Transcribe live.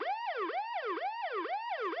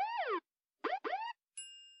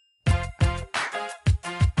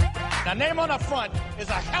The name on the front is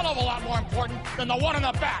a hell of a lot more important than the one on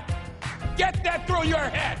the back. Get that through your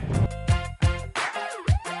head.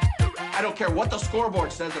 I don't care what the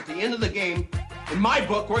scoreboard says at the end of the game. In my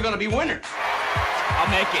book, we're going to be winners.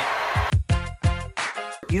 I'll make it.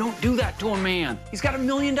 You don't do that to a man. He's got $1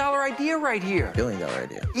 million idea right here. $1 billion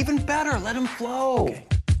idea. Even better, let him flow. Okay.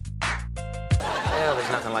 Well,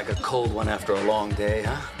 there's nothing like a cold one after a long day,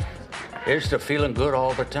 huh? Here's to feeling good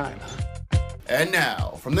all the time. And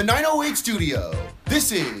now, from the 908 studio,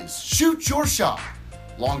 this is Shoot Your Shot.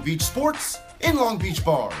 Long Beach Sports in Long Beach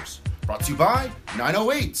Bars. Brought to you by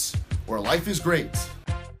 908s, where life is great.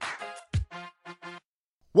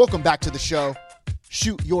 Welcome back to the show.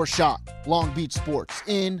 Shoot Your Shot, Long Beach Sports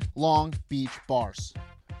in Long Beach Bars.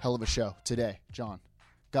 Hell of a show today, John.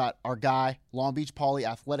 Got our guy, Long Beach Poly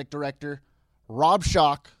Athletic Director, Rob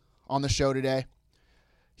Schock, on the show today.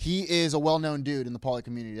 He is a well-known dude in the Poly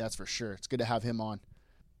community, that's for sure. It's good to have him on.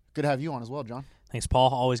 Good to have you on as well, John. Thanks, Paul.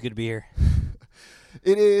 Always good to be here.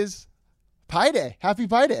 It is Pi Day. Happy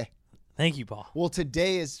Pi Day. Thank you, Paul. Well,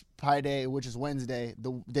 today is Pi Day, which is Wednesday,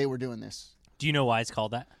 the day we're doing this. Do you know why it's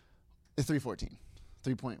called that? It's 314.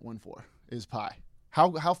 3.14 is pi.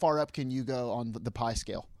 How far up can you go on the pi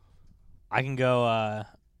scale? I can go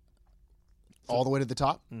all the way to the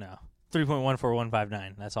top? No.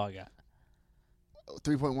 3.14159. That's all I got.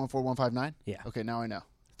 3.14159? Yeah. Okay, now I know.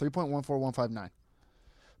 3.14159.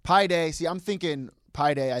 Pi Day. See, I'm thinking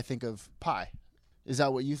Pi Day, I think of pi. Is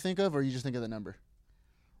that what you think of, or you just think of the number?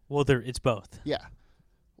 Well, it's both. Yeah.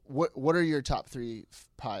 What are your top three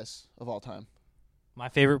pies of all time? My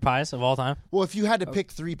favorite pies of all time? Well, if you had to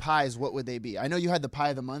pick three pies, what would they be? I know you had the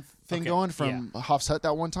pie of the month thing going from Hoff's Hut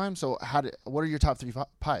that one time. So what are your top three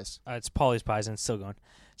pies? It's Polly's Pies, and it's still going.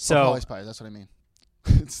 So Polly's Pies, that's what I mean.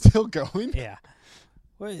 It's still going? Yeah.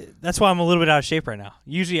 Well, that's why I'm a little bit out of shape right now.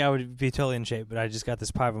 Usually I would be totally in shape, but I just got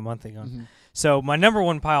this pie of a month thing going. Mm-hmm. So my number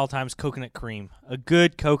one pie all time is coconut cream. A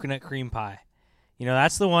good coconut cream pie. You know,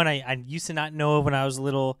 that's the one I used to not know of when I was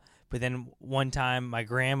little, but then one time my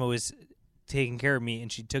grandma was taking care of me,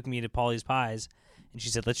 and she took me to Polly's Pies, and she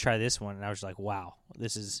said, let's try this one. And I was like, wow,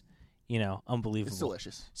 this is, unbelievable. It's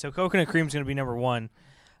delicious. So coconut cream is going to be number one.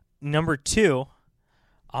 Number two,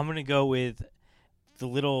 I'm going to go with the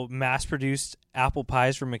little mass-produced apple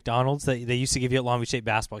pies from McDonald's that they used to give you at Long Beach State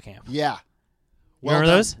basketball camp. Yeah. Remember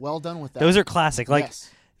those? Well done with that. Those are classic. Like, yes.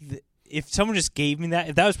 If someone just gave me that,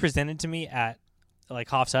 if that was presented to me at, like,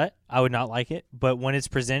 Hoff's Hut, I would not like it. But when it's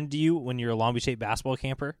presented to you when you're a Long Beach State basketball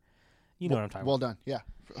camper, you know what I'm talking about. Well done. Yeah.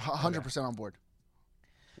 100% on board.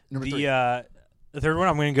 Number three. The third one,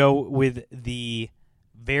 I'm going to go with the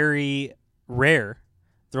very rare,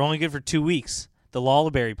 they're only good for 2 weeks, the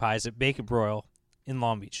Lullaberry pies at Bacon Broil in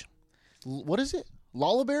Long Beach. What is it?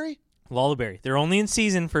 Lullaberry? Lullaberry. They're only in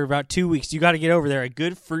season for about 2 weeks. You got to get over there. A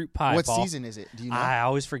good fruit pie. What Paul. season is it? Do you know? I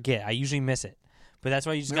always forget. I usually miss it. But that's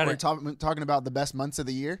why you just got to. We're talking about the best months of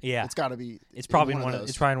the year. Yeah, it's got to be. It's probably one of.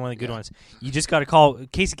 It's probably one of the good ones. You just got to call.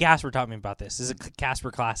 Casey Casper taught me about this. This is a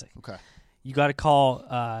Casper classic. Okay. You got to call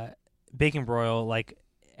Bacon Broil like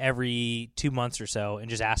every 2 months or so, and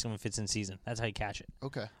just ask them if it's in season. That's how you catch it.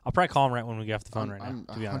 Okay. I'll probably call him right when we get off the phone right now. I'm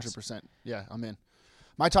to be honest. 100%. Yeah, I'm in.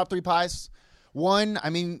 My top three pies. One,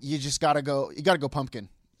 I mean, you just gotta go. You gotta go pumpkin.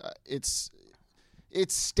 It's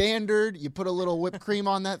standard. You put a little whipped cream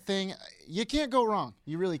on that thing. You can't go wrong.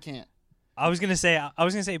 You really can't. I was gonna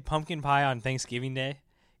say pumpkin pie on Thanksgiving Day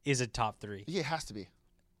is a top three. Yeah, it has to be.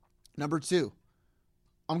 Number two,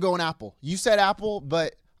 I'm going apple. You said apple,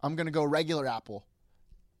 but I'm gonna go regular apple,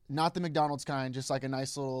 not the McDonald's kind. Just like a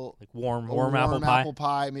nice little like warm apple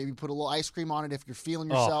pie. Maybe put a little ice cream on it if you're feeling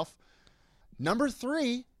yourself. Number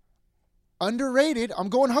three, underrated. I'm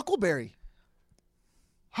going Huckleberry.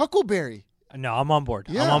 Huckleberry. No, I'm on board.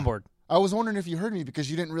 Yeah. I'm on board. I was wondering if you heard me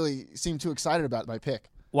because you didn't really seem too excited about my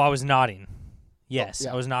pick. Well, I was nodding. Yes,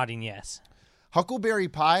 yeah. I was nodding yes. Huckleberry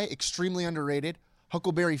Pie, extremely underrated.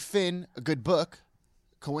 Huckleberry Finn, a good book.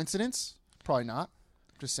 Coincidence? Probably not.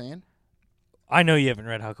 Just saying. I know you haven't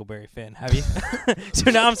read Huckleberry Finn, have you?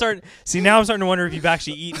 So now I'm starting to wonder if you've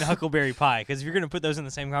actually eaten Huckleberry Pie, because if you're going to put those in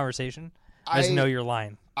the same conversation, I just know you're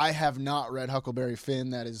lying. I have not read Huckleberry Finn.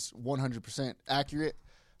 That is 100% accurate.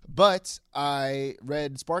 But I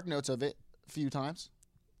read Spark Notes of it a few times.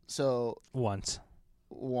 So Once.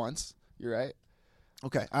 You're right.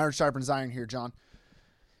 Okay. Iron sharpens iron here, John.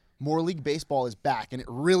 More League Baseball is back, and it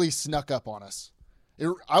really snuck up on us.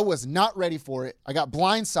 I was not ready for it. I got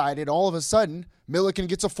blindsided. All of a sudden, Milliken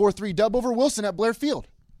gets a 4-3 dub over Wilson at Blair Field.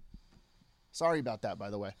 Sorry about that, by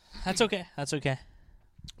the way. That's okay.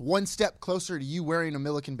 One step closer to you wearing a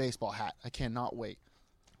Milliken baseball hat. I cannot wait.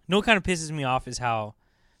 You know what kind of pisses me off is how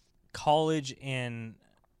college and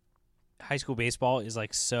high school baseball is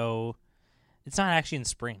like so. It's not actually in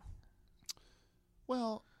spring.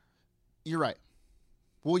 Well, you're right.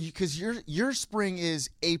 Well, because your spring is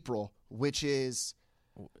April, which is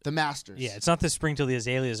the Masters. Yeah, it's not the spring till the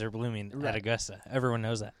azaleas are blooming Right. at Augusta. Everyone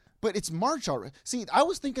knows that. But it's March already. See, I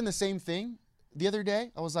was thinking the same thing the other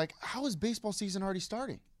day. I was like, how is baseball season already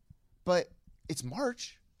starting? But it's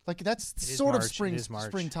March. Like, that's is sort of March. It is March.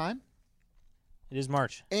 springtime. It is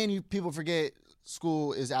March. And people forget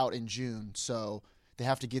school is out in June, so they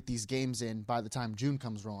have to get these games in by the time June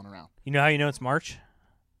comes rolling around. You know how you know it's March?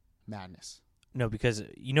 Madness. No, because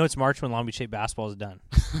you know it's March when Long Beach State basketball is done.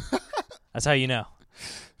 That's how you know.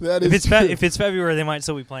 That If is it's February, they might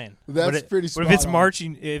still be playing. That's pretty But if it's spot on. March,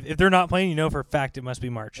 if they're not playing, you know for a fact it must be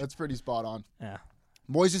March. That's pretty spot on. Yeah.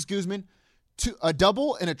 Moises Guzman, a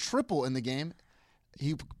double and a triple in the game.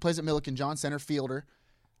 He plays at Milliken John, center fielder.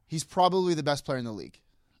 He's probably the best player in the league.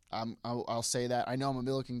 I'll say that. I know I'm a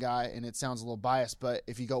Milliken guy, and it sounds a little biased, but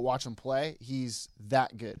if you go watch him play, he's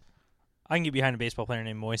that good. I can get behind a baseball player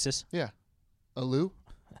named Moises. Yeah. Alou?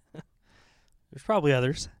 There's probably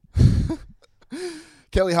others.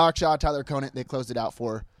 Kelly Hawkshaw, Tyler Conant, they closed it out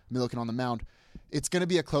for Milliken on the mound. It's going to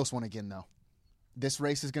be a close one again, though. This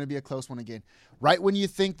race is going to be a close one again. Right when you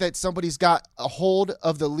think that somebody's got a hold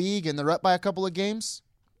of the league and they're up by a couple of games,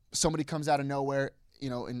 somebody comes out of nowhere,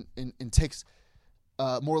 and takes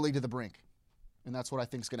Morley to the brink. And that's what I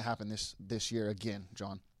think is going to happen this year again,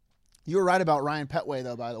 John. You were right about Ryan Petway,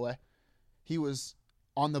 though, by the way. He was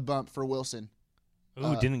on the bump for Wilson.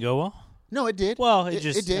 Ooh, didn't go well? No, it did. Well, it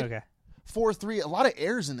did. Okay. 4-3, a lot of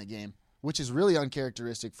errors in the game, which is really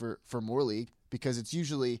uncharacteristic for Moore League because it's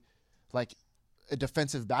usually like a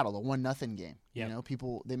defensive battle, a 1-0 game. Yep. You know,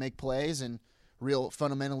 people, they make plays and real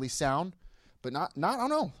fundamentally sound, but not I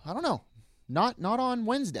don't know. Not on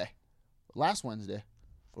Wednesday. Last Wednesday.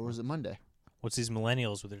 Or was it Monday? What's these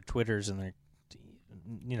millennials with their Twitters and their,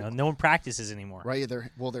 no one practices anymore. Right.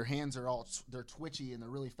 Their hands are they're twitchy and they're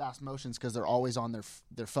really fast motions because they're always on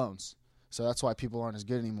their phones. So that's why people aren't as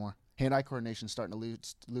good anymore. Hand-eye coordination's starting to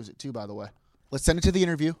lose it too, by the way. Let's send it to the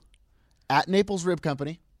interview at Naples Rib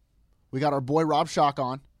Company. We got our boy Rob Schock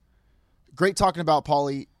on. Great talking about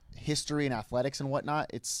Pauly history and athletics and whatnot.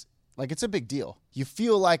 It's a big deal. You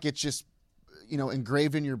feel like it's just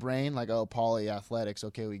engraved in your brain, like, oh, Pauly athletics,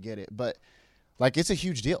 okay, we get it. But like, it's a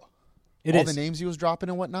huge deal. All the names he was dropping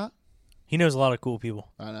and whatnot. He knows a lot of cool people.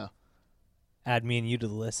 I know. Add me and you to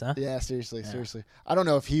the list, huh? Yeah, seriously. I don't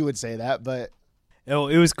know if he would say that, but Oh,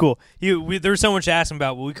 it was cool. There was so much to ask him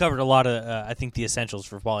about, but we covered a lot of, I think, the essentials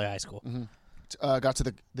for Pauly High School. Mm-hmm. Got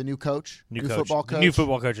to the new coach, new football coach. The new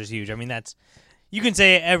football coach is huge. I mean, you can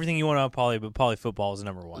say everything you want about Pauly, but Pauly football is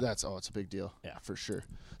number one. It's a big deal. Yeah, for sure.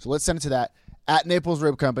 So let's send it to that at Naples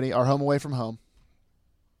Rib Company, our home away from home.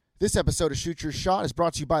 This episode of Shoot Your Shot is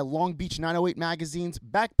brought to you by Long Beach 908 Magazine's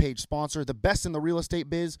backpage sponsor, the best in the real estate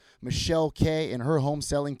biz, Michelle Kay and her home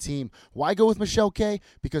selling team. Why go with Michelle Kay?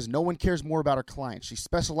 Because no one cares more about her clients. She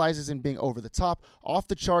specializes in being over the top, off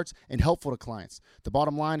the charts, and helpful to clients. The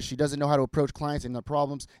bottom line is she doesn't know how to approach clients and their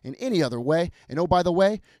problems in any other way. And oh, by the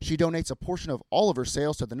way, she donates a portion of all of her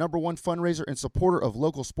sales to the #1 fundraiser and supporter of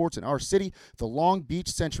local sports in our city, the Long Beach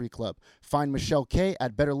Century Club. Find Michelle Kay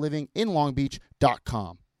at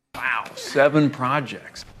betterlivinginlongbeach.com. Wow, 7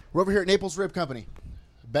 projects. We're over here at Naples Rib Company.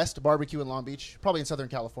 Best barbecue in Long Beach, probably in Southern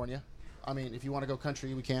California. I mean, if you want to go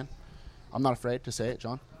country, we can. I'm not afraid to say it,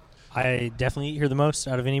 John. I definitely eat here the most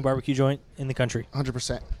out of any barbecue joint in the country.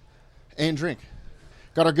 100%. And drink.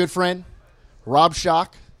 Got our good friend, Rob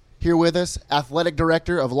Schock, here with us, athletic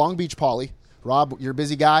director of Long Beach Pauly. Rob, you're a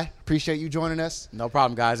busy guy. Appreciate you joining us. No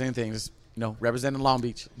problem, guys. Anything. Just, representing Long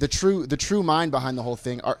Beach. The true mind behind the whole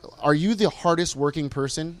thing. Are you the hardest working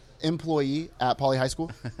employee at Pauly High School?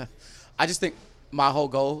 I just think my whole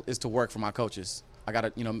goal is to work for my coaches. I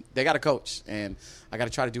got to, they got a coach, and I got to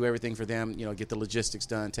try to do everything for them, get the logistics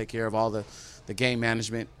done, take care of all the game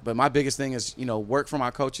management. But my biggest thing is, work for my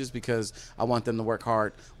coaches because I want them to work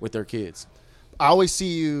hard with their kids. I always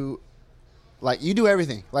see you, like, you do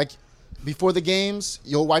everything. Like, before the games,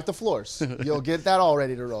 you'll wipe the floors. You'll get that all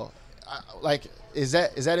ready to roll. Is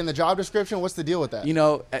that in the job description? What's the deal with that?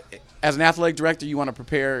 As an athletic director, you want to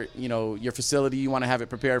prepare, your facility. You want to have it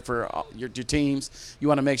prepared for your teams. You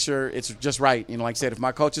want to make sure it's just right. Like I said, if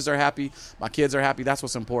my coaches are happy, my kids are happy, that's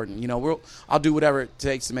what's important. I'll do whatever it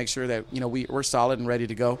takes to make sure that, we're solid and ready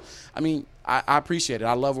to go. I mean, I appreciate it.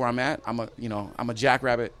 I love where I'm at. I'm a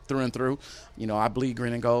jackrabbit through and through. I bleed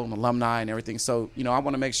green and gold. I'm alumni and everything. So, I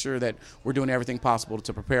want to make sure that we're doing everything possible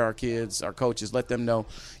to prepare our kids, our coaches, let them know,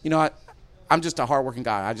 I'm just a hardworking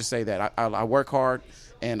guy. I just say that I work hard.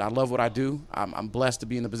 And I love what I do. I'm blessed to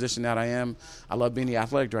be in the position that I am. I love being the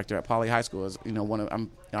athletic director at Poly High School. As,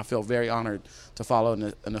 I feel very honored to follow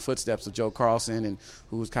in the footsteps of Joe Carlson, and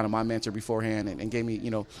who was kind of my mentor beforehand, and gave me,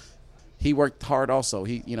 he worked hard also.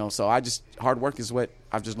 So hard work is what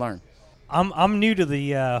I've just learned. I'm new to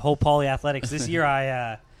the whole Poly athletics. This year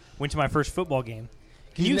I went to my first football game.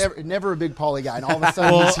 He's never a big Poly guy, and all of a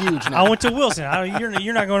sudden he's huge now. I went to Wilson.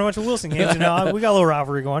 You're not going to a bunch of Wilson games. We got a little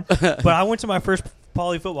rivalry going. But I went to my first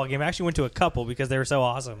Poly football game. I actually went to a couple because they were so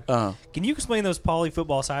awesome. Can you explain those Poly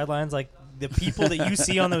football sidelines? Like the people that you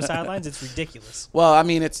see on those sidelines, it's ridiculous. Well, I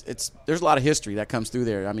mean, it's there's a lot of history that comes through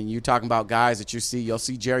there. I mean, you're talking about guys that you see. You'll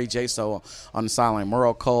see Jerry Jaso on the sideline,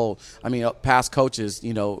 Merle Cole. I mean, past coaches,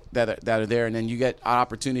 that are there, and then you get an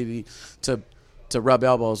opportunity to rub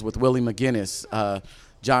elbows with Willie McGinnis.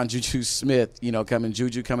 John Juju Smith,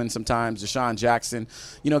 Juju coming sometimes, Deshaun Jackson,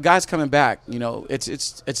 guys coming back.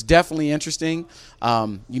 It's definitely interesting.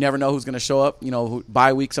 You never know who's going to show up.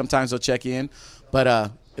 Bye week sometimes they'll check in,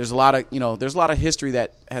 but there's a lot of history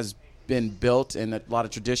that has been built and a lot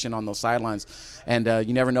of tradition on those sidelines, and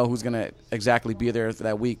you never know who's going to exactly be there for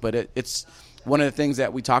that week. But it's one of the things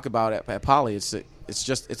that we talk about at Poly. It's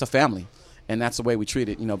a family, and that's the way we treat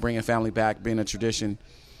it. Bringing family back, being a tradition.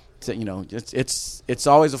 It's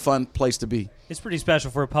always a fun place to be. It's pretty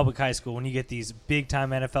special for a public high school when you get these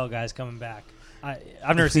big-time NFL guys coming back.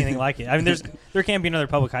 I've never seen anything like it. I mean, there can't be another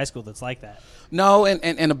public high school that's like that. No,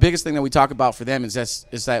 and the biggest thing that we talk about for them is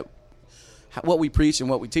that what we preach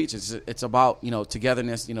and what we teach it's about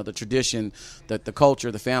togetherness, the tradition, the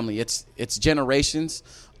culture, the family. It's generations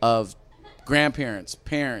of grandparents,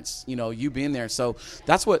 parents, you being there. So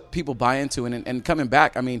that's what people buy into, and coming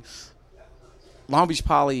back. I mean, Long Beach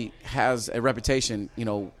Poly has a reputation,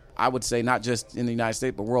 I would say not just in the United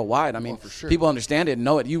States but worldwide. I mean, for sure. People understand it and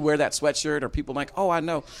know it. You wear that sweatshirt or people like, oh, I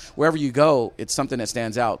know. Wherever you go, it's something that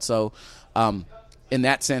stands out. So in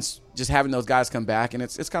that sense, just having those guys come back, and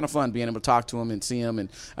it's kind of fun being able to talk to them and see them. And,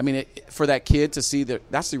 I mean, for that kid to see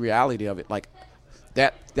that's the reality of it. Like,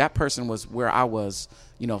 that person was where I was,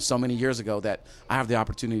 so many years ago that I have the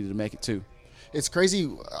opportunity to make it too. It's crazy.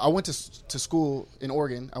 I went to school in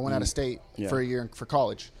Oregon. I went out of state for a year for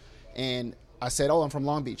college. And I said, I'm from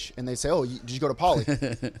Long Beach. And they say, did you go to Poly?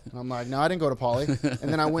 And I'm like, no, I didn't go to Poly. And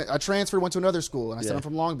then I transferred, went to another school. And I said, I'm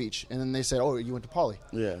from Long Beach. And then they said, you went to Poly.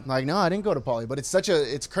 Yeah. I'm like, no, I didn't go to Poly. But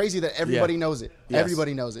it's crazy that everybody knows it. Yes.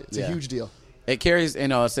 Everybody knows it. It's a huge deal. It carries,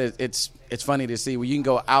 it's funny to see when you can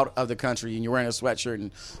go out of the country and you're wearing a sweatshirt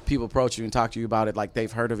and people approach you and talk to you about it like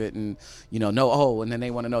they've heard of it and, and then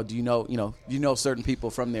they want to know, do you know certain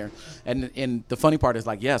people from there? And the funny part is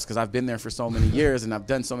like, yes, because I've been there for so many years and I've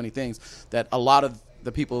done so many things that a lot of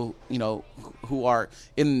the people, who are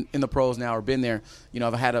in the pros now or been there,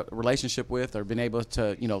 I've had a relationship with or been able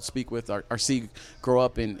to, speak with or see grow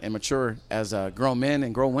up and mature as grown men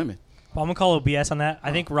and grown women. Well, I'm going to call OBS on that.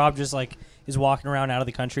 I think Rob just is walking around out of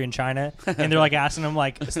the country in China, and they're asking him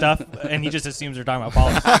stuff, and he just assumes they're talking about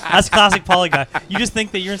Poly. That's a classic Poly guy. You just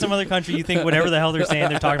think that you're in some other country. You think whatever the hell they're saying,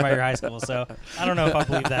 they're talking about your high school. So I don't know if I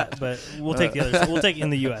believe that, but we'll take the others. We'll take in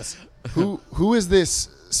the U.S. Who is this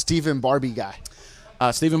Stephen Barbie guy?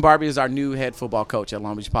 Stephen Barbie is our new head football coach at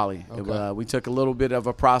Long Beach Poly. Okay. We took a little bit of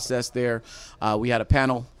a process there. We had a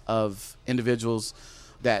panel of individuals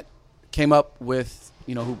that came up with,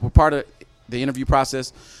 who were part of the interview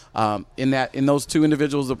process. In those two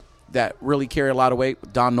individuals that really carry a lot of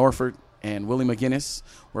weight, Don Norford and Willie McGinnis,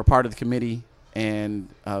 were part of the committee, and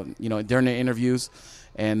during their interviews,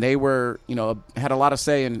 and they were had a lot of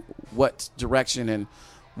say in what direction and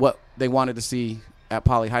what they wanted to see at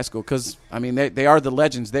Poly High School, because I mean they are the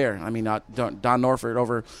legends there. I mean Don Norford,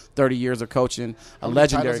 over 30 years of coaching, a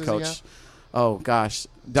legendary coach. Oh gosh,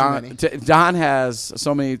 Don has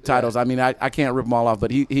so many titles. I mean, I can't rip them all off,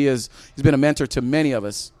 but he's been a mentor to many of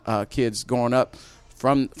us kids growing up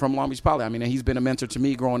from Long Beach Poly. I mean, he's been a mentor to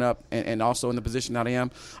me growing up, and also in the position that I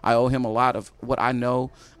am. I owe him a lot of what I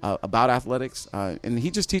know about athletics, and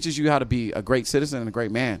he just teaches you how to be a great citizen and a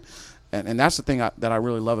great man. And that's the thing that I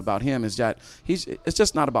really love about him, is that it's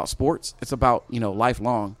just not about sports. It's about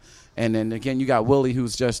lifelong. And then again, you got Willie,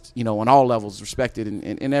 who's just on all levels respected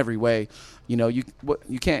in every way. You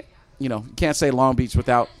can't say Long Beach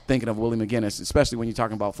without thinking of Willie McGinnis, especially when you're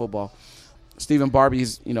talking about football. Stephen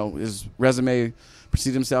Barbie's his resume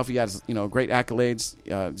precedes himself. He has great accolades.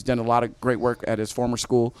 He's done a lot of great work at his former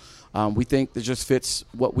school. We think that just fits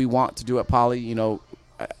what we want to do at Poly.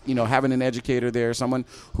 having an educator there, someone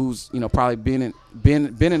who's probably been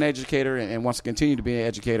an educator and wants to continue to be an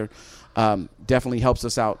educator, definitely helps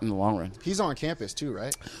us out in the long run. He's on campus too,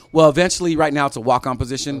 right? Well, eventually, right now it's a walk-on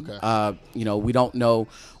position. Okay. We don't know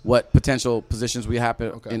what potential positions we have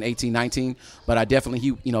in 18-19, but I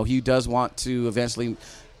definitely he does want to eventually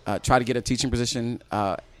try to get a teaching position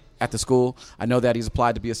at the school. I know that he's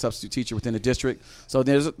applied to be a substitute teacher within the district. So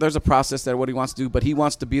there's a process there what he wants to do, but he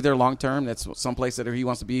wants to be there long term. That's someplace that he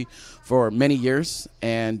wants to be for many years.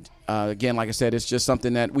 And again, like I said, it's just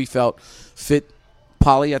something that we felt fit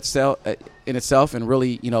Poly in itself, and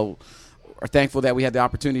really, are thankful that we had the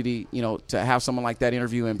opportunity, to have someone like that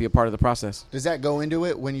interview and be a part of the process. Does that go into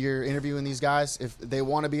it when you're interviewing these guys? If they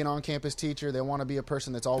want to be an on-campus teacher, they want to be a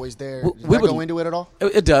person that's always there, does that go into it at all?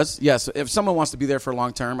 It does, yes. If someone wants to be there for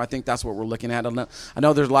long term, I think that's what we're looking at. I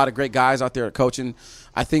know there's a lot of great guys out there coaching.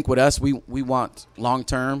 I think with us, we want long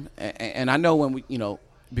term. And I know when we,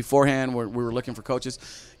 beforehand we were looking for coaches,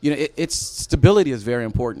 it's stability is very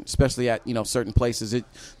important, especially at, certain places.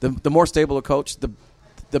 The more stable a coach,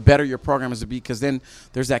 the better your program is to be, because then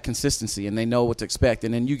there's that consistency and they know what to expect,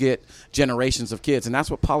 and then you get generations of kids, and that's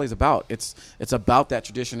what Poly's about. It's about that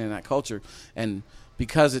tradition and that culture, and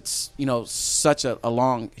because it's such a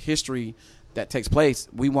long history that takes place,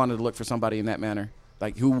 we wanted to look for somebody in that manner,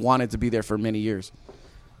 like who wanted to be there for many years.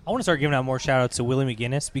 I want to start giving out more shout outs to Willie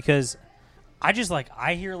McGinnis, because I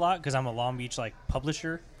hear a lot because I'm a Long Beach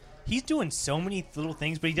publisher. He's doing so many little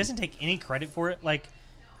things, but he doesn't take any credit for it. Like,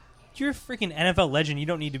 you're a freaking NFL legend. You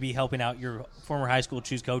don't need to be helping out your former high school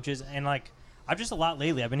choose coaches. And, I've just a lot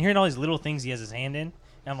lately. I've been hearing all these little things he has his hand in. And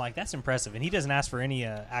I'm like, that's impressive. And he doesn't ask for any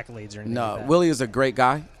accolades or anything like that. Willie is a great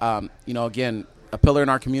guy. Again, a pillar in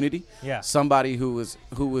our community. Yeah. Somebody who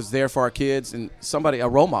was there for our kids, and a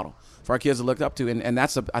role model for our kids to look up to. And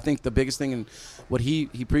that's, I think, the biggest thing. And what he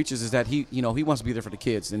preaches is that he wants to be there for the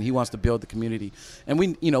kids, and he wants to build the community. And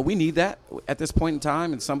we need that at this point in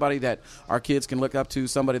time, and somebody that our kids can look up to,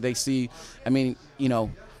 somebody they see. I mean,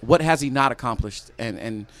 what has he not accomplished,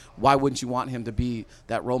 and why wouldn't you want him to be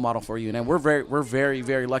that role model for you? And we're very,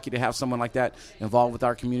 very lucky to have someone like that involved with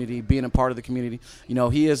our community, being a part of the community.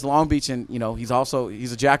 He is Long Beach, and he's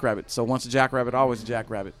a Jackrabbit. So once a Jackrabbit, always a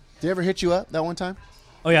Jackrabbit. Did he ever hit you up that one time?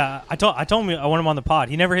 Oh yeah, I told him I want him on the pod.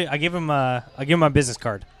 He never hit. I gave him my business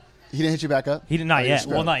card. He didn't hit you back up? He did not yet.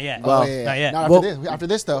 Well, not yet. Well, not yet. Not after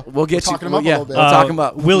this though. We'll get talking him up a little bit. We'll talk him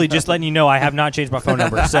up. Willie, just letting you know, I have not changed my phone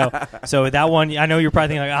number. So that one, I know you're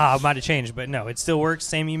probably thinking I might have changed, but no, it still works.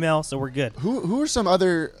 Same email, so we're good. Who are some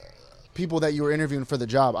other people that you were interviewing for the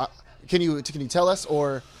job? Can you tell us?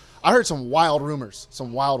 Or I heard some wild rumors.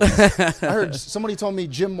 I heard somebody told me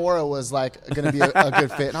Jim Mora was going to be a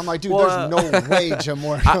good fit, and I'm like, dude, there's no way Jim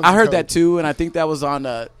Mora. I heard that too, and I think that was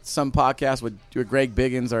on some podcast with Greg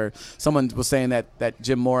Biggins, or someone was saying that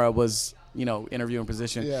Jim Mora was interviewing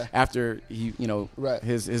position after he right.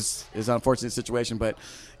 his unfortunate situation. But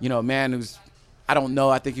man who's, I don't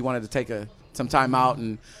know, I think he wanted to take some time out,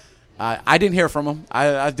 and I didn't hear from him.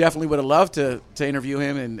 I definitely would have loved to interview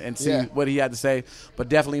him and see what he had to say. But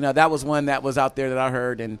definitely, that was one that was out there that I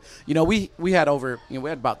heard. And, we had we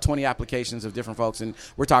had about 20 applications of different folks. And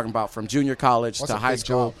we're talking about from junior college to high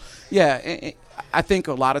school. Job. Yeah. And I think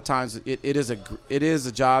a lot of times it is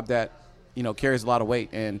a job that, carries a lot of weight.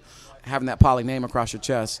 And having that Poly name across your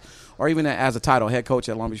chest, or even as a title, head coach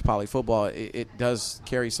at Long Beach Poly football, it does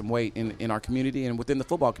carry some weight in our community and within the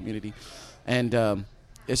football community. And,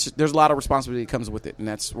 there's a lot of responsibility that comes with it, and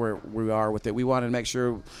that's where we are with it. We wanted to make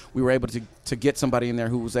sure we were able to get somebody in there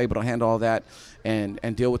who was able to handle all that and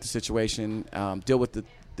deal with the situation, deal with the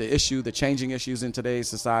issue, the changing issues in today's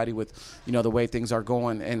society with, the way things are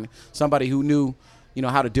going, and somebody who knew,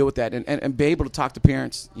 how to deal with that and be able to talk to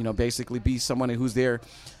parents, basically be someone who's there,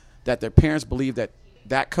 that their parents believe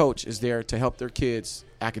that coach is there to help their kids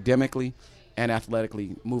academically and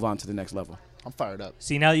athletically move on to the next level. I'm fired up.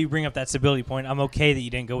 See, now that you bring up that stability point, I'm okay that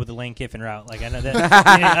you didn't go with the Lane Kiffin route. I know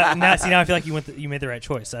that. Now I feel like you made the right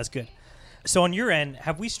choice. So that's good. So on your end,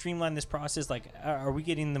 have we streamlined this process? Are we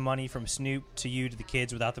getting the money from Snoop to you to the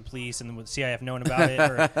kids without the police and with CIF knowing about it,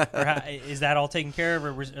 or is that all taken care of,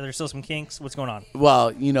 or are there still some kinks? What's going on?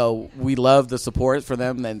 Well, we love the support for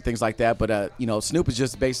them and things like that, but Snoop is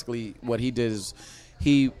just basically what he did is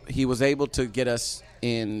he was able to get us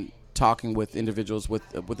in talking with individuals with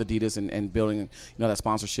Adidas and building that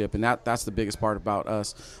sponsorship, and that's the biggest part about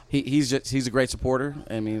us. He's a great supporter.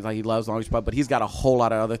 I mean, like, he loves Long Beach Pub, but he's got a whole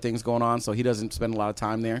lot of other things going on, so he doesn't spend a lot of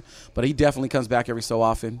time there. But he definitely comes back every so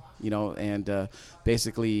often, and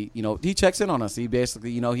basically, he checks in on us. He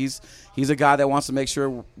basically, he's a guy that wants to make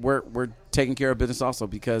sure we're taking care of business also,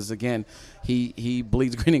 because again, he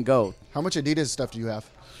bleeds green and gold. How much Adidas stuff do you have?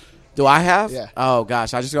 Do I have? Yeah. Oh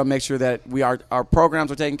gosh, I just got to make sure that our programs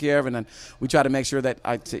are taken care of, and then we try to make sure that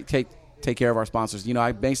I take care of our sponsors.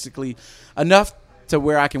 I basically enough to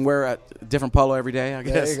where I can wear a different polo every day, I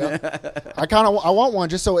guess. There you go. I want one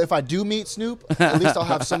just so if I do meet Snoop, at least I'll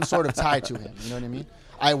have some sort of tie to him. You know what I mean?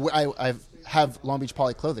 I have Long Beach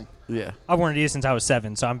Poly clothing. Yeah. I've worn Adidas since I was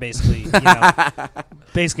 7, so I'm basically,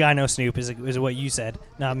 basically I know Snoop is what you said,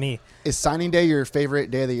 not me. Is signing day your favorite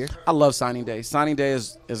day of the year? I love signing day. Signing day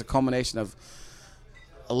is a culmination of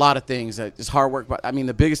a lot of things. It's hard work, but I mean,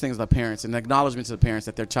 the biggest thing is the parents and the acknowledgement to the parents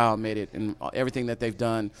that their child made it and everything that they've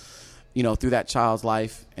done, through that child's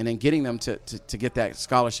life, and then getting them to get that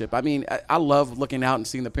scholarship. I mean, I love looking out and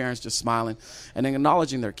seeing the parents just smiling and then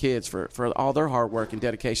acknowledging their kids for all their hard work and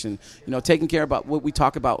dedication, taking care about what we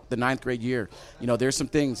talk about the 9th grade year. There's some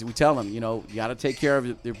things we tell them, you got to take care of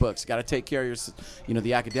your books, you got to take care of your,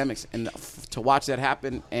 the academics, and to watch that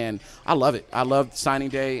happen. And I love it. I love signing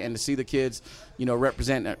day and to see the kids,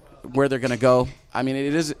 represent where they're going to go. I mean,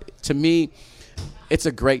 it is, to me, it's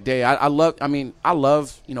a great day. I love winning.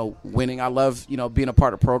 I love, being a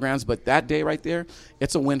part of programs. But that day right there,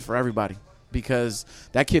 it's a win for everybody, because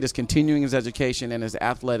that kid is continuing his education and his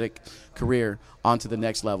athletic career onto the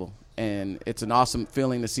next level. And it's an awesome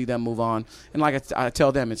feeling to see them move on. And like I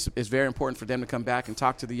tell them, it's very important for them to come back and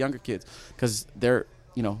talk to the younger kids, because they're,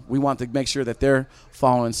 we want to make sure that they're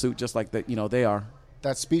following suit just like that, they are.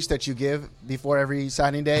 That speech that you give before every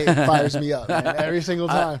signing day fires me up, man, every single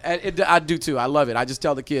time. I do too. I love it. I just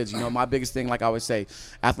tell the kids, my biggest thing, like I always say,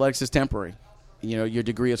 athletics is temporary. Your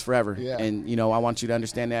degree is forever. Yeah. And, I want you to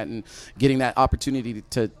understand that, and getting that opportunity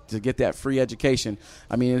to get that free education.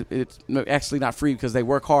 I mean, it's actually not free because they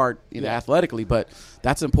work hard athletically, but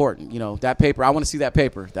that's important. That paper, I want to see that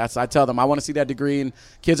paper. I tell them I want to see that degree, and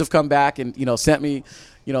kids have come back and, sent me,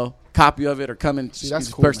 copy of it or come and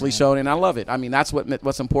personally show it, and I love it. I mean, that's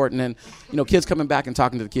what's important. And kids coming back and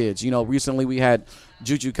talking to the kids. Recently we had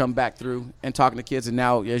Juju come back through and talking to kids, and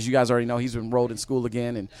now, as you guys already know, he's enrolled in school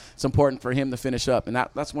again, and it's important for him to finish up. And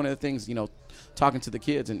that's one of the things, talking to the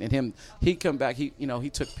kids, and he come back, he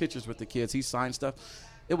took pictures with the kids, he signed stuff.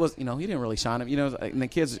 It was, he didn't really shine them, and the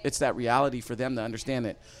kids, it's that reality for them to understand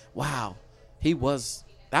that, wow,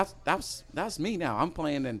 that's me now. I'm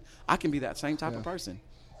playing, and I can be that same type of person.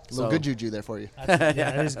 A little good juju there for you.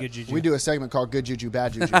 That is good juju. We do a segment called Good Juju,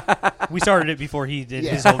 Bad Juju. We started it before he did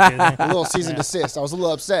his whole thing. A little season desist. I was a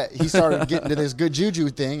little upset. He started getting to this good juju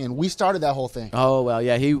thing, and we started that whole thing. Oh, well,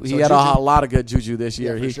 yeah. He had a lot of good juju this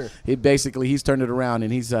year. Yeah, for sure. He's turned it around,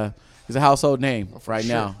 and he's a household name right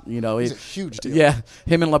now. He's a huge deal. Yeah,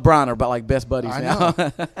 him and LeBron are about like best buddies now.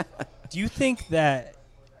 Do you think that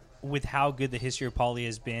with how good the history of Poly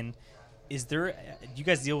has been, do you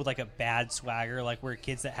guys deal with like a bad swagger, like where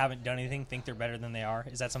kids that haven't done anything think they're better than they are?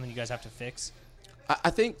 Is that something you guys have to fix? I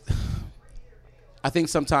think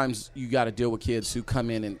sometimes you got to deal with kids who come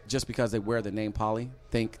in and just because they wear the name Poly,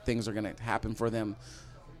 think things are going to happen for them,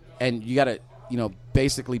 and you got to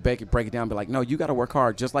basically break it down. Be like, no, you got to work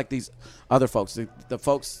hard, just like these other folks, the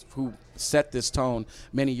folks who set this tone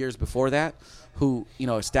many years before that, who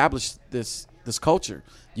established this culture.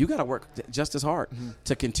 You got to work just as hard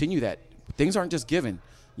to continue that. Things aren't just given.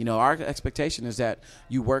 Our expectation is that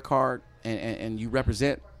you work hard and you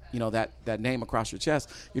represent, that name across your chest.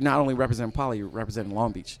 You're not only representing Poly, you're representing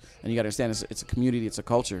Long Beach. And you got to understand it's a community, it's a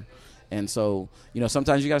culture. And so,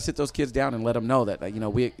 sometimes you got to sit those kids down and let them know that,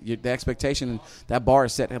 the expectation, that bar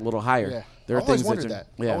is set a little higher. Yeah. There are I always things wondered that.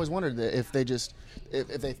 I always wondered that if they just,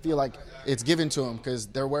 if they feel like it's given to them because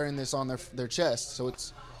they're wearing this on their chest, so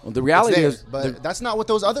it's. Well, the reality is, but that's not what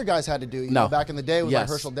those other guys had to do. You know, back in the day with like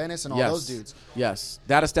Herschel Dennis and all those dudes. Yes,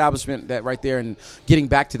 that establishment, that right there, and getting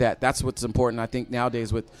back to that's what's important. I think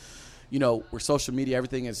nowadays with, where social media,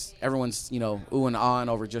 everyone's ooh and ahhing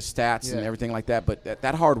over just stats and everything like that. But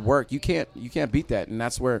that hard work, you can't beat that, and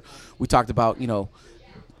that's where we talked about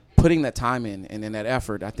putting that time in and that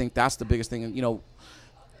effort. I think that's the biggest thing.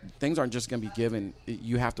 Things aren't just going to be given.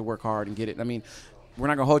 You have to work hard and get it. I mean, we're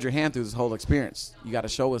not going to hold your hand through this whole experience. You got to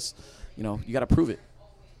show us, you got to prove it.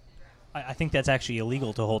 I think that's actually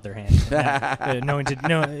illegal to hold their hand.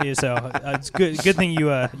 So it's good thing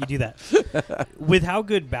you do that. With how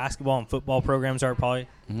good basketball and football programs are, Paulie,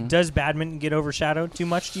 does badminton get overshadowed too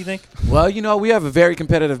much? Do you think? Well, we have a very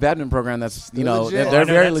competitive badminton program. That's they're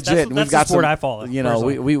very legit. That's we've got the sport some, I follow.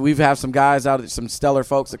 We've had some guys out, some stellar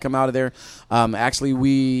folks that come out of there.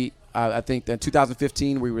 Actually, I think that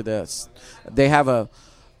 2015 we were I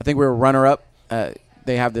think we were runner up.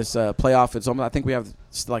 They have this playoff. I think we have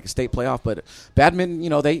like a state playoff, but badminton,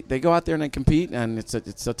 they go out there and they compete, and it's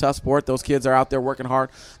a tough sport. Those kids are out there working hard.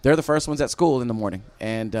 They're the first ones at school in the morning,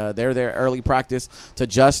 and they're there early practice to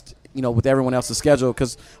adjust, with everyone else's schedule,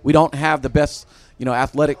 because we don't have the best,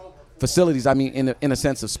 athletic facilities. I mean, in a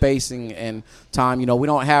sense of spacing and time. We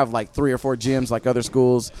don't have like 3 or 4 gyms like other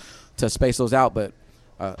schools to space those out, but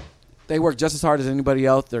they work just as hard as anybody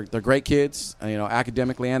else. They're great kids,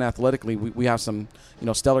 academically and athletically. We have some,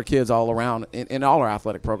 stellar kids all around in all our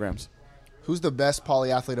athletic programs. Who's the best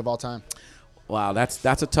polyathlete of all time? Wow, that's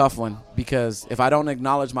a tough one, because if I don't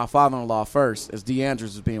acknowledge my father-in-law first, as Dee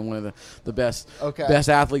Andrews as being one of the best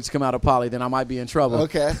athletes come out of poly, then I might be in trouble.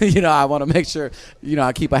 Okay. I want to make sure,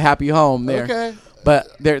 I keep a happy home there. Okay.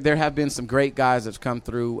 But there have been some great guys that's come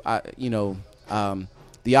through,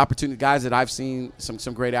 the opportunity, guys that I've seen,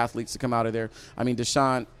 some great athletes to come out of there. I mean,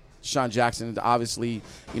 Deshaun Jackson is obviously,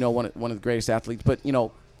 one of the greatest athletes. But,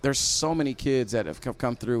 there's so many kids that have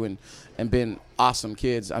come through and been awesome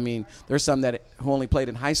kids. I mean, there's some who only played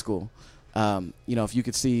in high school. If you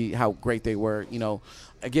could see how great they were.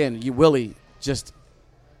 Again, Willie, just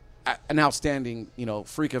an outstanding,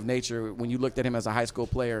 freak of nature. When you looked at him as a high school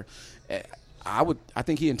player, I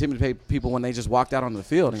think he intimidated people when they just walked out on the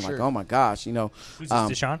field and like, oh my gosh, Who's this,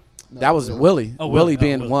 Deshaun? That was Willie. Oh, Willie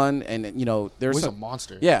being Willie. One, and there's He's a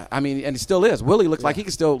monster. Yeah, I mean, and he still is. Willie looks like he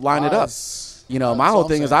can still line it up. My whole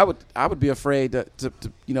thing is I would be afraid to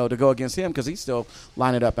go against him, because he's still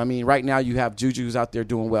line it up. I mean, right now you have Juju who's out there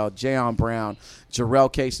doing well, Jayon Brown, Jarrell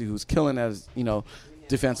Casey who's killing as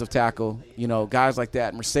defensive tackle, guys like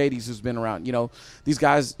that. Mercedes, who's been around, these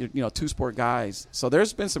guys, two-sport guys. So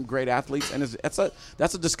there's been some great athletes, and that's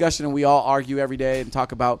a discussion and we all argue every day and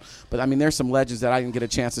talk about. But I mean, there's some legends that I didn't get a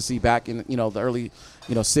chance to see back in the early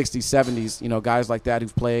 60s, 70s. Guys like that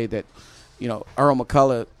who've played that, Earl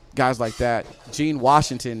McCullough, guys like that, Gene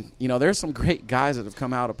Washington. There's some great guys that have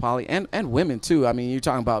come out of poly, and women too. I mean, you're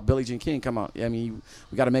talking about Billie Jean King come out. I mean,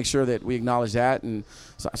 we got to make sure that we acknowledge that, and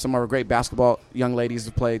some of our great basketball young ladies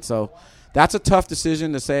have played. So that's a tough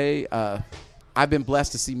decision to say. I've been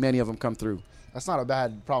blessed to see many of them come through. That's not a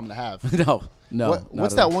bad problem to have. No.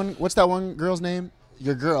 What's that one girl's name?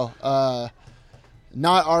 Your girl.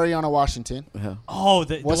 Not Ariana Washington. Oh,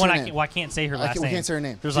 the one I can't say her last name. We can't say her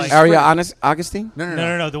name. There's like Ariana Augustine?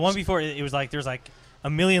 No. The one before, it was like there's like a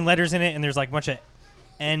million letters in it, and there's like a bunch of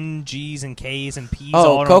N, G's, and K's and P's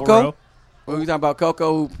all in a row. What are we talking about?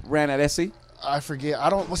 Coco, who ran at SC? I forget.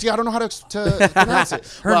 I don't know how to pronounce it.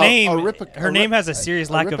 Her name has a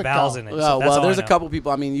serious lack of vowels in it. So there's a couple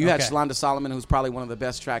people. I mean, you had Shalonda Solomon, who's probably one of the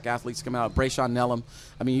best track athletes coming out. Brayshawn Nellum.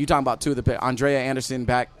 I mean, you're talking about two of the Andrea Anderson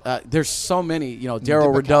back. There's so many.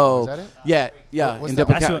 Daryl Rideau. Is that it? Yeah. What's In that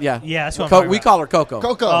Dipper one? Yeah, that's what I'm talking we about. call her Coco.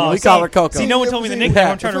 Coco. We call her Coco. See, no one told me the nickname.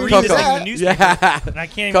 I'm trying to read this thing in the newspaper. Yeah. And I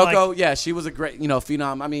can't even Coco, she was a great,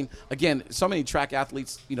 phenom. I mean, again, so many track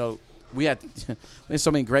athletes, we had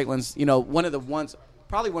so many great ones.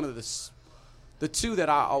 Probably one of the two that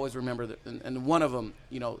I always remember, and one of them,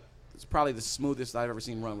 it's probably the smoothest I've ever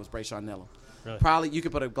seen run was Brayshawn Nellum. Really? Probably you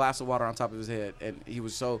could put a glass of water on top of his head, and he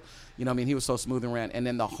was so, he was so smooth and ran. And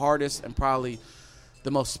then the hardest and probably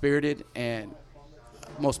the most spirited and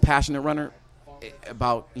most passionate runner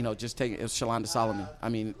about, just taking it was Shalonda Solomon. I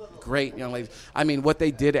mean, great young lady. I mean, what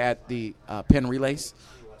they did at the Penn Relays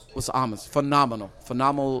was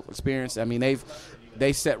phenomenal experience. I mean,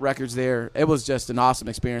 they set records there. It was just an awesome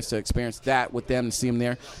experience to experience that with them and see them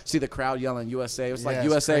there. See the crowd yelling USA. It was like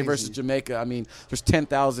USA crazy. Versus Jamaica. I mean, there's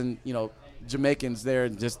 10,000, Jamaicans there.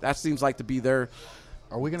 Just that seems like to be their.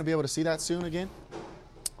 Are we going to be able to see that soon again?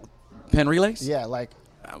 Penn Relays? Yeah, like.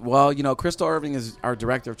 Well, Crystal Irving is our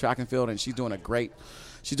director of track and field, and she's doing a great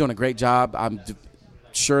job. I'm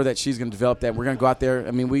sure that she's going to develop that. We're going to go out there.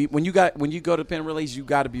 I mean, when you go to Penn Relays, you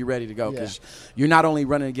got to be ready to go, because you're not only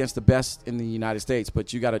running against the best in the United States,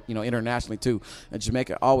 but you got to internationally too. And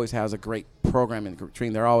Jamaica always has a great program in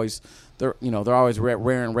between. They're always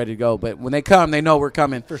rare and ready to go. But when they come, they know we're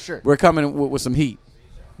coming. For sure, we're coming with some heat.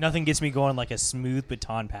 Nothing gets me going like a smooth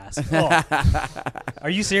baton pass. Oh. Are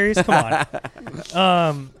you serious? Come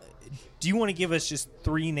on. Do you want to give us just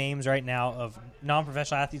 3 names right now of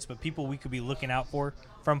non-professional athletes, but people we could be looking out for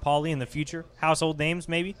from Pauley in the future? Household names,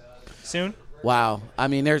 maybe, soon? Wow. I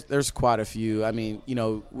mean, there's quite a few. I mean, you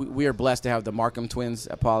know, we are blessed to have the Markham twins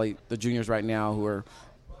at Poly, the juniors right now, who are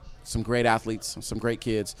some great athletes, some great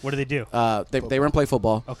kids. What do they do? They run and play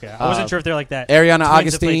football. Okay, I wasn't sure if they're like that. Ariana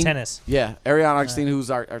twins that play Augustine. tennis. Yeah, Ariana Augustine,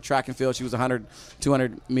 who's our track and field. She was a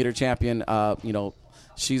 200-meter champion. You know,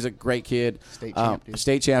 she's a great kid.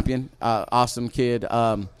 State champion. Awesome kid.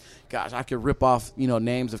 Gosh, I could rip off, you know,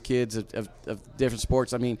 names of kids of different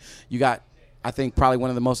sports. I mean, you got, I think, probably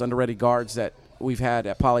one of the most underrated guards that we've had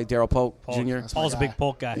at Poly, Daryl Polk Jr. Paul's a big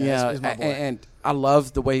Polk guy. Yeah, and I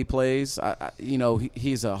love the way he plays. You know,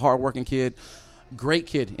 he's a hardworking kid, great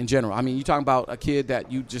kid in general. I mean, you're talking about a kid that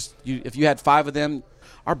if you had 5 of them,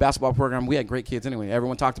 our basketball program, we had great kids anyway.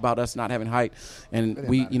 Everyone talked about us not having height, and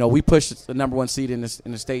we pushed the number 1 seed in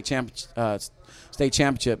the state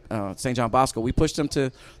championship, St. John Bosco. We pushed them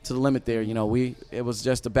to the limit there. You know, it was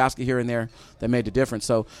just a basket here and there that made the difference.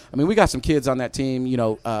 So, I mean, we got some kids on that team. You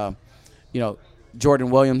know, Jordan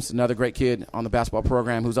Williams, another great kid on the basketball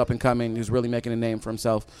program who's up and coming, who's really making a name for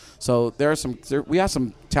himself. So we have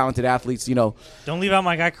some talented athletes, you know. Don't leave out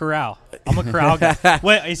my guy Corral. I'm a Corral guy.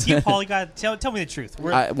 Wait, is he a Poly guy? Tell me the truth.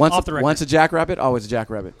 We're off the record. Once a Jackrabbit, always a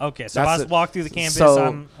Jackrabbit. Okay, so if I walk through the campus,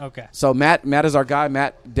 okay. So Matt is our guy.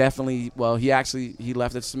 Matt definitely, he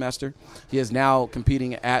left this semester. He is now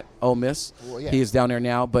competing at Ole Miss. Well, yeah. He is down there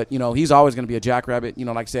now, but, you know, he's always going to be a Jackrabbit. You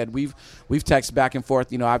know, like I said, we've texted back and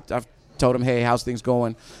forth. You know, I've told him, hey, how's things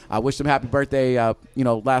going? I wished him happy birthday, you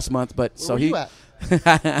know, last month. But Where were you at?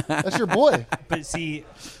 That's your boy. But see,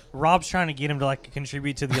 Rob's trying to get him to like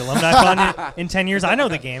contribute to the alumni fund in 10 years. I know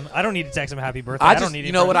the game. I don't need to text him happy birthday. I don't need.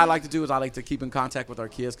 You know what I like to do is I like to keep in contact with our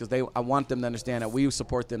kids because I want them to understand that we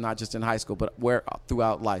support them not just in high school but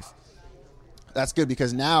throughout life. That's good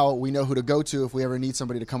because now we know who to go to if we ever need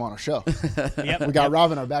somebody to come on our show. Yep. We got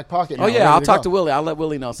Rob in our back pocket. Oh, yeah, I'll talk to Willie. I'll let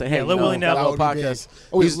Willie know. Say, hey, let Willie know. That would be big.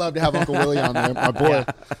 We'd love to have Uncle Willie on there, my boy. Yeah.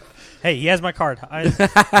 Hey, he has my card.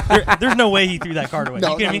 There's no way he threw that card away.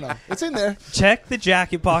 No, you kidding no. me? It's in there. Check the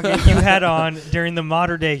jacket pocket you had on during the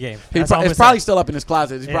Mater Dei game. It's probably still up in his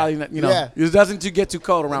closet. He's probably, you know, it doesn't get too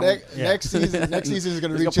cold around him. Next season is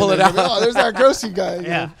going to reach pull in it there. out. Oh, there's that Grossi guy.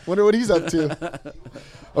 Yeah. Wonder what he's up to.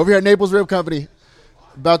 Over here at Naples Rib Company.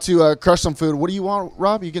 About to crush some food. What do you want,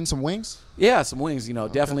 Rob? You getting some wings? Yeah, some wings. You know,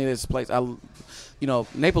 definitely this place. You know,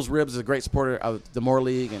 Naples Ribs is a great supporter of the Moore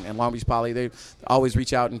League and Long Beach Poly. They always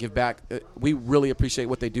reach out and give back. We really appreciate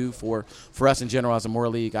what they do for us in general as a Moore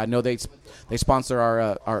League. I know they sponsor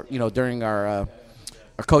our you know, during our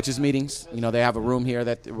coaches meetings. You know, they have a room here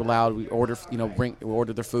that we're allowed. We order, you know, we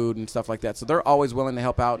order their food and stuff like that. So they're always willing to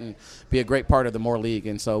help out and be a great part of the Moore League.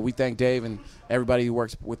 And so we thank Dave and everybody who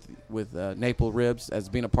works with Naples Ribs as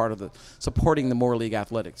being a part of supporting the Moore League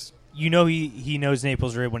athletics. You know he knows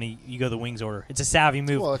Naples Rib when you go the wings order. It's a savvy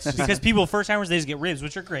move. Well, because people, first timers, they just get ribs,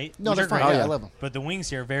 which are great. No, they're fine. Yeah, I love them. But the wings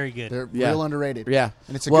here are very good. They're real underrated. Yeah.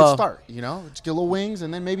 And it's a good start, you know. Just get a little wings,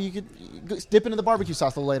 and then maybe you could dip into the barbecue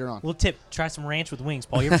sauce a little later on. Little tip, try some ranch with wings.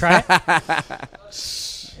 Paul, you ever try it?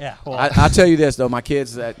 Yeah. Well, I'll tell you this, though. My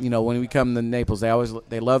kids, that, you know, when we come to Naples,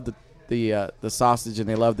 they love the sausage and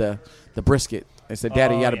they love the brisket. They said,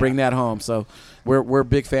 "Daddy, you got to bring that home." So we're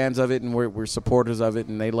big fans of it, and we're supporters of it,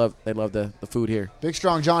 and they love the food here. Big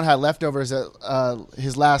Strong John had leftovers at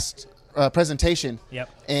his last presentation. Yep.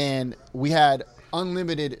 And we had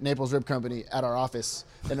unlimited Naples Rib Company at our office,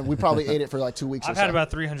 and we probably ate it for like 2 weeks. I've had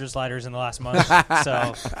about 300 sliders in the last month.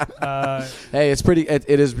 So, hey, it's pretty. It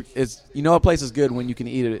is. You know, a place is good when you can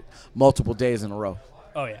eat it multiple days in a row.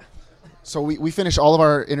 Oh yeah. So we finish all of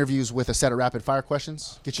our interviews with a set of rapid fire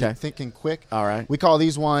questions. Get you thinking quick. All right. We call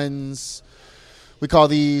these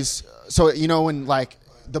so you know when like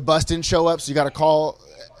the bus didn't show up, so you got to call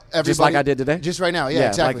everybody. Just like I did today? Just right now, yeah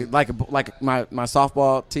exactly. Like my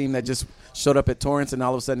softball team that just showed up at Torrance and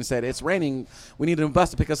all of a sudden said, "It's raining. We need a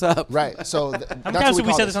bus to pick us up." Right. So how many times have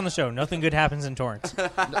we said this on the show? Nothing good happens in Torrance.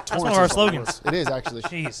 That's one of our slogans. It is actually.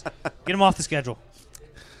 Jeez. Get them off the schedule.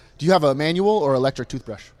 Do you have a manual or electric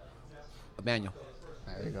toothbrush? A manual.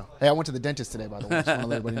 There you go. Hey, I went to the dentist today, by the way. Just want to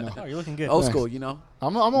let everybody know. Oh, you're looking good. Old school, you know.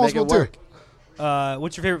 I'm old school too.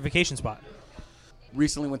 What's your favorite vacation spot?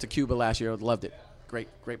 Recently went to Cuba last year. Loved it.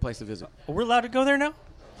 Great place to visit. We're allowed to go there now?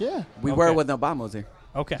 Yeah. We were when Obama was there.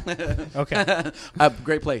 Okay. Okay.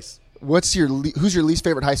 Great place. Who's your least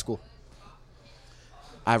favorite high school?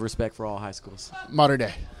 I have respect for all high schools. Modern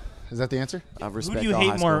Day. Is that the answer? I respect. Who do you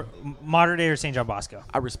hate more, Mater Dei or St. John Bosco?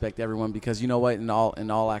 I respect everyone because you know what? In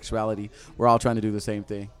all actuality, we're all trying to do the same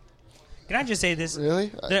thing. Can I just say this? Really?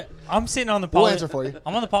 I'm sitting on the Poly. We'll answer for you.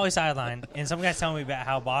 I'm on the Poly sideline, and some guy's telling me about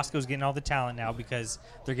how Bosco's getting all the talent now because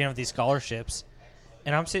they're getting all these scholarships.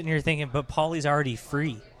 And I'm sitting here thinking, but Poly's already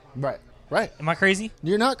free. Right. Right. Am I crazy?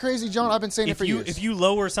 You're not crazy, John. I've been saying it for years. If you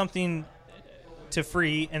lower something to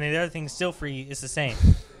free and the other thing's still free, it's the same.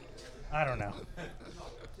 I don't know.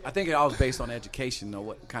 I think it all is based on education, though,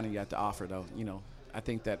 what kind of you have to offer, though. I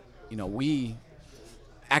think that, we,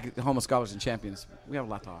 Oklahoma Scholars and Champions, we have a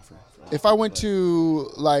lot to offer. If I went to,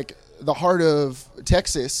 like, the heart of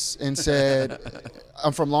Texas and said,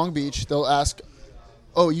 I'm from Long Beach, they'll ask,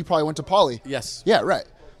 oh, you probably went to Poly. Yes. Yeah, right.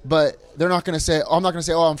 But they're not going to say, I'm not going to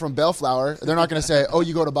say, oh, I'm from Bellflower. They're not going to say, oh,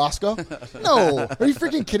 you go to Bosco? No. Are you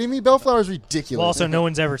freaking kidding me? Bellflower is ridiculous. Well, also, no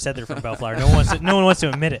one's ever said they're from Bellflower. No one wants to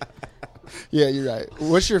admit it. Yeah, you're right.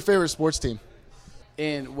 What's your favorite sports team?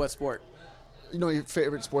 In what sport? Your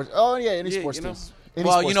favorite sports? Oh, yeah, any sports team. I'm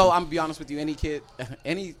going to be honest with you. Any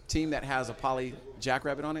team that has a Poly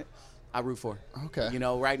Jackrabbit on it, I root for. Okay.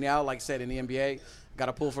 Right now, like I said, in the NBA, got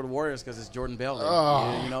to pull for the Warriors because it's Jordan Bell. There.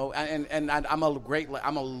 Oh.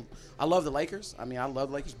 I love the Lakers. I love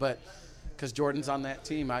the Lakers, but because Jordan's on that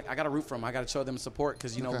team, I got to root for them. I got to show them support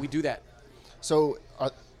because, we do that. So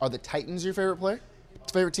are the Titans your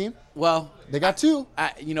favorite team? Well, they got two.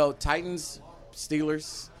 Titans,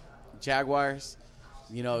 Steelers, Jaguars.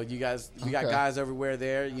 You got guys everywhere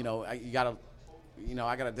there. You got to.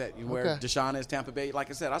 I got to where Deshaun is, Tampa Bay. Like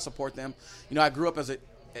I said, I support them. I grew up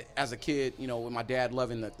as a kid, with my dad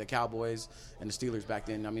loving the Cowboys and the Steelers back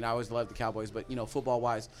then. I always loved the Cowboys, but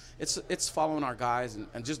football-wise, it's following our guys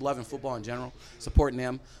and just loving football in general, supporting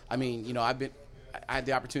them. I had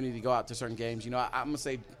the opportunity to go out to certain games. I'm gonna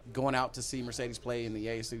say going out to see Mercedes play in the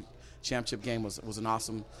AFC Championship game was an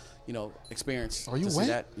awesome, experience. Oh, you to went?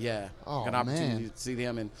 See that. Yeah. Oh, got an opportunity man. to see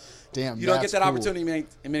them, and damn, you don't get that cool. opportunity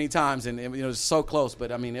many times, and it's so close.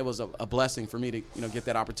 But it was a blessing for me to get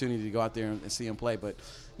that opportunity to go out there and see them play. But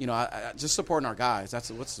I just supporting our guys.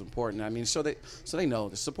 That's what's important. So they know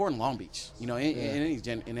they're supporting Long Beach. In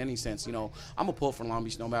any sense. I'm a pull for Long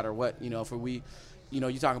Beach no matter what. If we,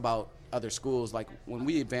 you talk about other schools, like when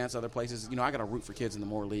we advance other places, I got to root for kids in the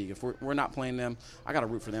Moore League. If we're not playing them, I got to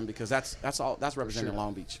root for them because that's representing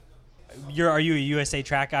Long Beach. Are you a USA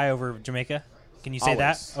track guy over Jamaica? Can you say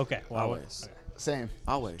Always. that? Okay. Well, Always. Same.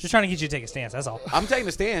 Always. Just trying to get you to take a stance. That's all. I'm taking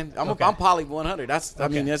a stand. I'm Poly 100.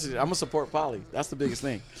 I'm gonna support Poly. That's the biggest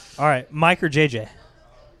thing. All right, Mike or JJ?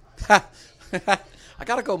 I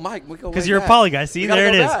gotta go, Mike. Because you're a Poly guy. See, there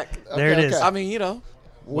it is. There it is.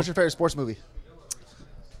 What's your favorite sports movie?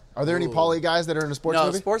 Are there any Poly guys that are in a sports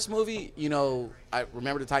movie? No, sports movie, I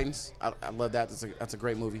remember the Titans. I love that. That's a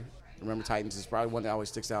great movie. Remember Titans is probably one that always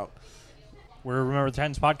sticks out. We're Remember the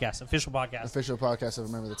Titans podcast, official podcast. Official podcast of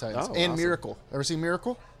Remember the Titans. Oh, and awesome. Miracle. Ever seen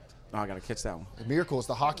Miracle? No, I got to catch that one. Miracle is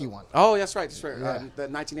the hockey one. Oh, that's right. That's right. Yeah. The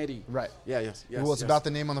 1980. Right. Yeah, yes. Well, it's about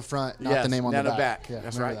the name on the front, not the name on the back. Yeah,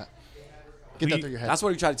 that's right. That. Get that through your head. That's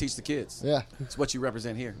what we try to teach the kids. Yeah. It's what you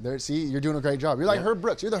represent here. There, see, you're doing a great job. You're like Herb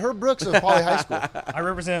Brooks. You're the Herb Brooks of Poly High School. I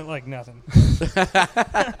represent like nothing.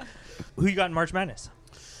 Who you got in March Madness?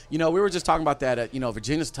 We were just talking about that.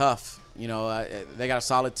 Virginia's tough. They got a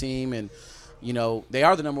solid team, and they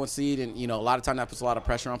are the number one seed, and a lot of time that puts a lot of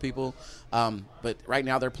pressure on people. But right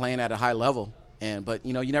now they're playing at a high level, but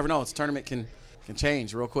you never know. It's a tournament can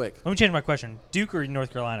change real quick. Let me change my question: Duke or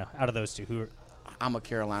North Carolina? Out of those two, who? I'm a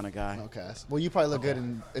Carolina guy. Okay. Well, you probably look good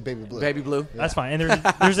in baby blue. Baby blue. Yeah. That's fine. And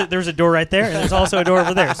there's a door right there, and there's also a door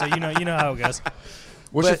over there. So you know how it goes.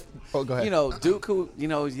 Go ahead. Duke, who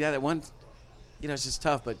that one, it's just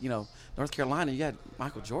tough. But North Carolina, you had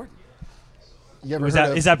Michael Jordan. Is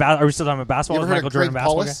that are we still talking about basketball? You ever heard Michael of Jordan Greg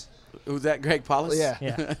basketball Paulus? Who's that? Greg Paulus?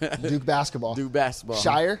 Yeah. Duke basketball. Duke basketball.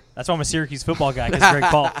 Shire. That's why I'm a Syracuse football guy. Because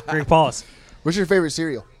Greg Paulus. What's your favorite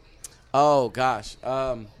cereal? Oh gosh,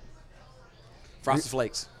 Frosted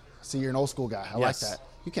Flakes. See, you're an old school guy. I like that.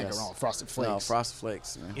 You can't go wrong with Frosted Flakes. No, Frosted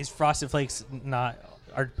Flakes, man. Is Frosted Flakes not?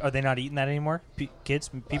 Are they not eating that anymore? Kids,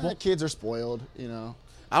 people. Kids are spoiled.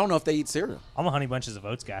 I don't know if they eat cereal. I'm a Honey Bunches of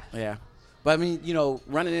Oats guy. Yeah, but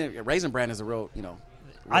running in Raisin Bran is a real,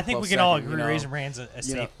 I think we can all agree Raisin Bran's a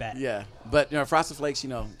safe bet. Yeah, but Frosted Flakes,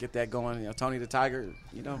 get that going. Tony the Tiger,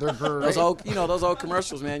 they're great. those old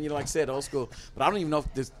commercials, man. Like I said, old school. But I don't even know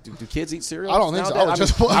if do kids eat cereal. I don't think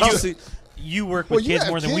so. I don't see. You work with kids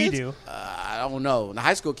more than we do. I don't know. The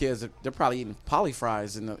high school kids, they're probably eating poly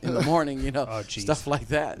fries in the morning, stuff like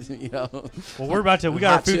that. Well, we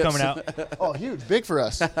got our food coming out. Oh, huge, big for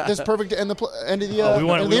us. This is perfect to end the end of the we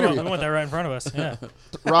want that right in front of us. Yeah.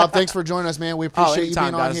 Rob, thanks for joining us, man. We appreciate you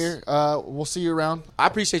being on guys. here. We'll see you around. I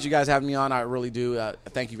appreciate you guys having me on. I really do.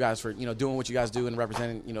 Thank you guys for doing what you guys do and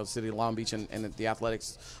representing the city of Long Beach and the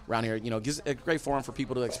athletics around here. Gives a great forum for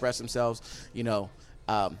people to express themselves.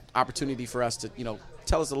 Opportunity for us to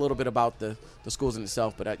tell us a little bit about the schools in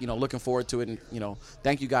itself. But looking forward to it, and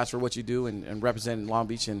thank you guys for what you do and representing Long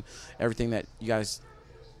Beach and everything that you guys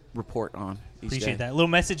report on each Appreciate day. that. A little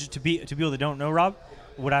message to people that don't know Rob.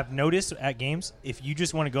 What I've noticed at games, if you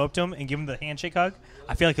just want to go up to him and give him the handshake hug,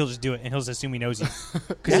 I feel like he'll just do it and he'll just assume he knows you.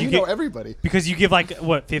 Because you know everybody. Because you give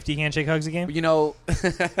 50 handshake hugs a game?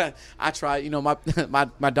 I try.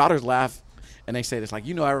 My daughters laugh and they say this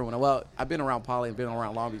everyone. Well, I've been around Poly and been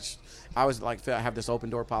around Long Beach. I always I have this open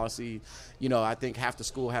door policy. I think half the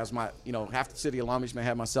school has my, half the city of Long Beach may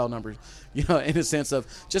have my cell number, in a sense of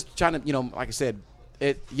just trying to, like I said,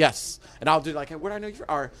 yes. And I'll do hey, where do I know you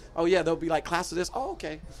are? Oh, yeah, they'll be class of this. Oh,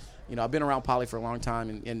 okay. I've been around Poly for a long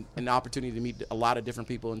time and the opportunity to meet a lot of different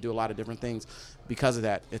people and do a lot of different things because of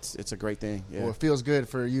that. It's a great thing. Yeah. Well, it feels good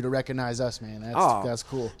for you to recognize us, man. That's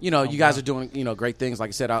cool. You guys are doing, great things. Like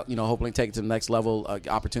I said, hopefully take it to the next level,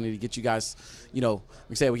 opportunity to get you guys, we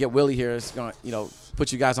get Willie here. It's going to,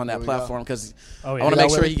 put you guys on that platform because I want to make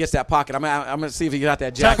sure he gets that pocket. I'm going to see if he got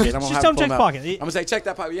that jacket. I'm just tell him check the pocket. I'm going to say, check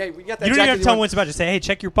that pocket. Yeah, we got that jacket. You don't even have to tell him what's about. Just say, hey,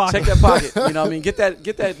 check your pocket. Check that pocket. Get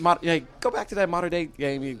that, go back to that modern day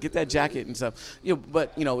game. Get that jacket and stuff.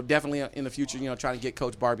 But definitely in the future, trying to get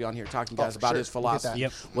Coach Barbie on here, talking to you guys about his philosophy,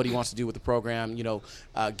 what he wants to do with the program.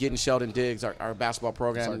 Getting Sheldon Diggs, our basketball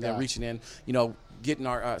program, and then reaching in. Getting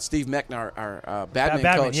our Steve Mechner, our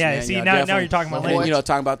badminton coach. Yeah, man, see, now you're talking about language.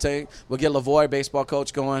 Talking about we'll get Lavoie, baseball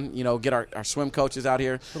coach, going. Get our swim coaches out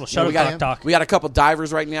here. Little shuttlecock talk. We got a couple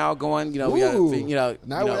divers right now going. Now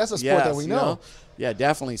that's a sport that we know. Yeah,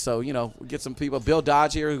 definitely. So, we get some people. Bill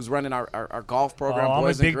Dodge here, who's running our golf program,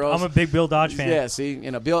 boys and girls. I'm a big Bill Dodge fan. Yeah, see,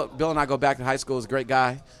 Bill and I go back to high school. He's a great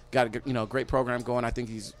guy. Got a great program going. I think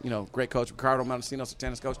he's, great coach. Ricardo Mendocinos,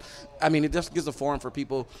 tennis coach. I mean, it just gives a forum for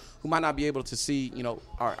people who might not be able to see,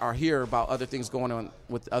 or hear about other things going on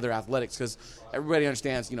with other athletics, because everybody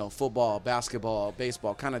understands, football, basketball,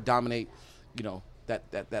 baseball kind of dominate,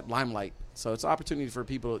 that limelight. So it's an opportunity for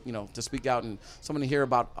people, to speak out and someone to hear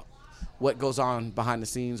about what goes on behind the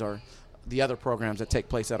scenes or the other programs that take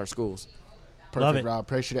place at our schools. Perfect, Love it. Rob.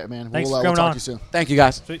 Appreciate it, man. Thanks We'll for coming talk on. to you soon. Thank you,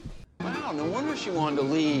 guys. Sweet. Wow, no wonder she wanted to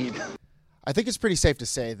lead. I think it's pretty safe to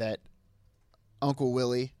say that Uncle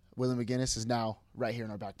Willie McGinnis, is now right here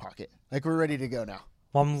in our back pocket. We're ready to go now.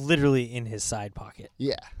 Well, I'm literally in his side pocket.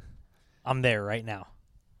 Yeah. I'm there right now.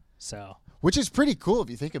 So. Which is pretty cool if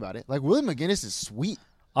you think about it. Willie McGinnis is sweet.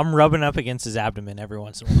 I'm rubbing up against his abdomen every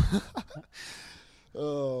once in a while.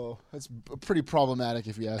 Oh, that's pretty problematic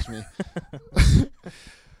if you ask me.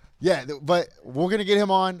 Yeah, but we're going to get him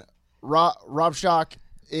on. Rob Schoch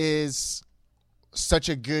is such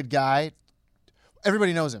a good guy.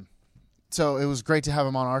 Everybody knows him. So it was great to have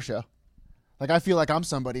him on our show. I feel like I'm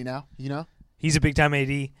somebody now, He's a big-time AD.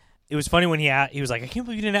 It was funny when he was like, I can't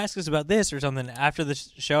believe you didn't ask us about this or something. After the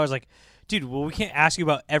show, I was like, dude, well, we can't ask you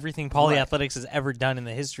about everything Poly Athletics has ever done in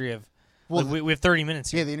the history of Well, we have 30 minutes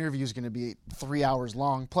here. Yeah, the interview is going to be 3 hours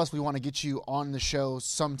long. Plus, we want to get you on the show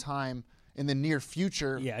sometime in the near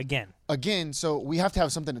future. Yeah, again. So we have to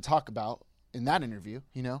have something to talk about in that interview,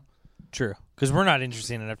 you know? True. Because we're not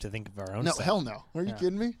interested enough to think of our own No, stuff. hell no. Are you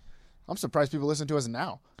kidding me? I'm surprised people listen to us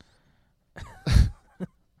now.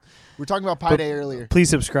 We were talking about Pi Day earlier. Please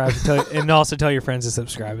subscribe and also tell your friends to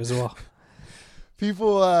subscribe as well.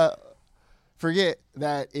 People forget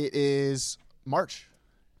that it is March.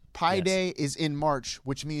 Pi Day is in March,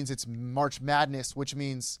 which means it's March Madness, which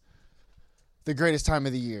means the greatest time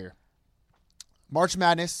of the year. March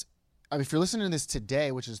Madness, I mean, if you're listening to this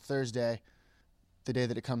today, which is Thursday, the day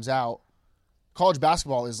that it comes out, college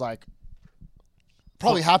basketball is like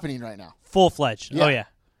probably happening right now. Full-fledged. Yeah. Oh, yeah.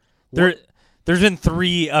 There's been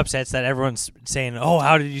 3 upsets that everyone's saying, oh,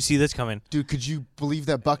 how did you see this coming? Dude, could you believe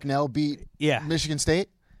that Bucknell beat Michigan State?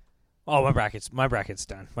 Oh, my bracket's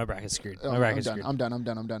done. My bracket's screwed. I'm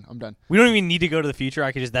done. We don't even need to go to the future.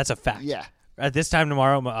 I could just, that's a fact. Yeah. At this time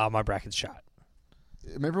tomorrow, my bracket's shot.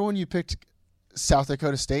 Remember when you picked South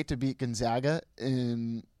Dakota State to beat Gonzaga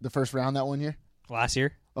in the first round that one year? Last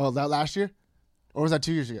year? Oh, that last year? Or was that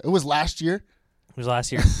 2 years ago? It was last year. It was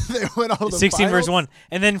last year. They went on the 16 finals? versus 1.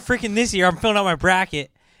 And then freaking this year, I'm filling out my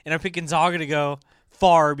bracket, and I picked Gonzaga to go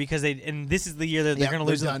far because and this is the year that they're going to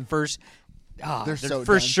lose in the first. They're so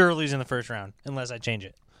for done. sure losing the first round unless I change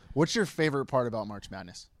it. What's your favorite part about March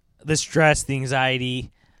Madness? The stress, the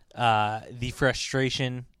anxiety, the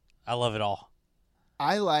frustration. I love it all.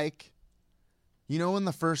 I like, in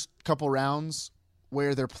the first couple rounds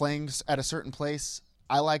where they're playing at a certain place,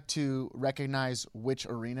 I like to recognize which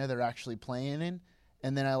arena they're actually playing in,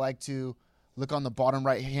 and then I like to look on the bottom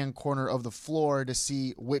right-hand corner of the floor to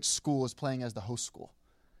see which school is playing as the host school.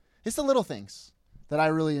 It's the little things that I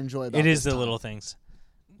really enjoy about it is this the time. little things.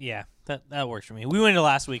 Yeah, that works for me. We went into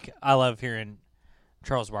last week. I love hearing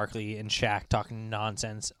Charles Barkley and Shaq talking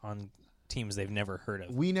nonsense on teams they've never heard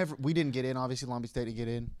of. We didn't get in. Obviously, Long Beach State didn't get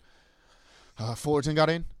in. Fullerton got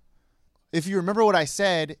in. If you remember what I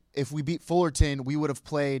said, if we beat Fullerton, we would have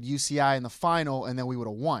played UCI in the final, and then we would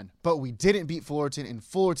have won. But we didn't beat Fullerton, and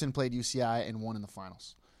Fullerton played UCI and won in the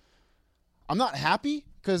finals. I'm not happy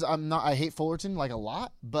because I hate Fullerton like a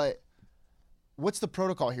lot. But what's the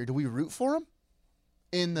protocol here? Do we root for them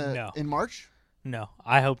in March? No,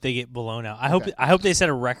 I hope they get blown out. I hope they set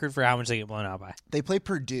a record for how much they get blown out by. They play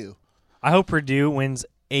Purdue. I hope Purdue wins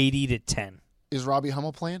 80-10. Is Robbie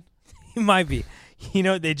Hummel playing? He might be. You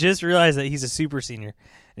know, they just realized that he's a super senior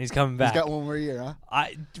and he's coming back. He's got one more year, huh?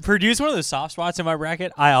 Purdue's one of those soft spots in my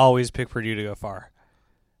bracket. I always pick Purdue to go far.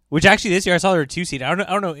 Which actually this year I saw they're a 2 seed. I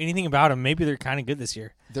don't know anything about them. Maybe they're kind of good this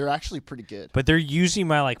year. They're actually pretty good. But they're usually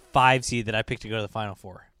my 5 seed that I pick to go to the Final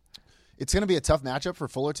Four. It's going to be a tough matchup for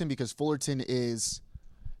Fullerton because Fullerton is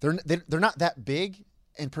they're not that big,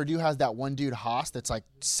 and Purdue has that one dude Haas that's like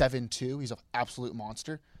 7'2". He's an absolute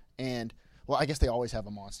monster, and well, I guess they always have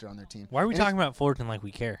a monster on their team. Why are we talking about Fullerton like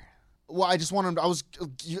we care? Well, I just want them.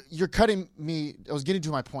 You're cutting me. I was getting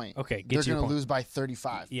to my point. Okay, they're going to lose by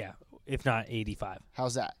 35. Yeah, if not 85.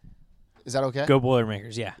 How's that? Is that okay? Go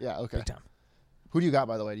Boilermakers. Yeah. Yeah. Okay. Big time. Who do you got,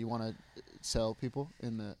 by the way? Do you want to sell people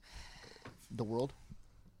in the world?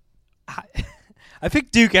 I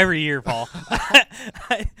pick Duke every year, Paul.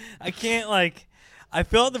 I can't I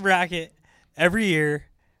fill out the bracket every year.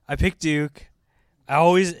 I pick Duke.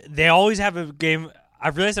 They always have a game.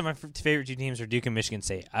 I've realized that my favorite 2 teams are Duke and Michigan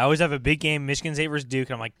State. I always have a big game, Michigan State versus Duke,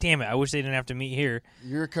 and I'm like, damn it, I wish they didn't have to meet here.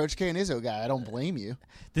 You're a Coach K and Izzo guy. I don't blame you.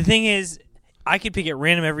 The thing is, I could pick it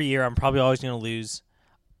random every year. I'm probably always going to lose.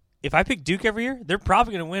 If I pick Duke every year, they're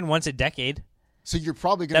probably going to win once a decade. So you're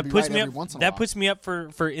probably going to be right every once in a while. That puts me up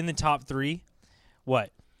for in the top 3.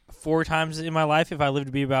 What? 4 times in my life if I live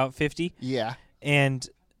to be about 50? Yeah. And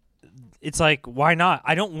it's like, why not?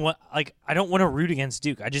 I don't want to root against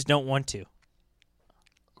Duke. I just don't want to.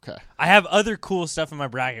 Okay. I have other cool stuff in my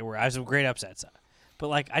bracket where I have some great upsets.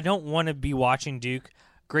 But I don't want to be watching Duke.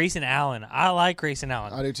 Grayson Allen. I like Grayson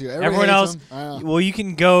Allen. I do too. Everyone else, well, you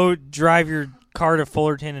can go drive your car to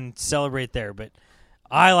Fullerton and celebrate there, but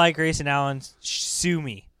I like Grayson Allen. Sue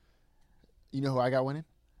me. You know who I got winning?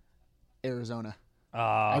 Arizona.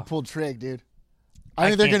 I pulled Trig, dude. I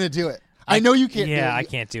think they're going to do it. I know you can't do it. Yeah, I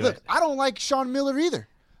can't do it. Look, I don't like Sean Miller either.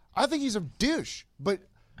 I think he's a douche, but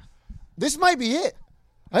this might be it.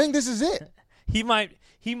 I think this is it. He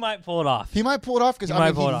might pull it off. He might pull it off because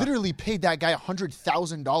he literally off. paid that guy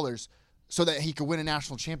 $100,000 so that he could win a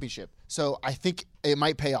national championship. So I think it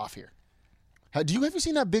might pay off here. Have you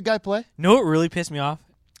seen that big guy play? No, it really pissed me off.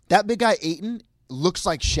 That big guy, Ayton, looks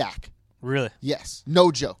like Shaq. Really? Yes. No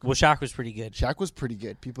joke. Well, Shaq was pretty good. Shaq was pretty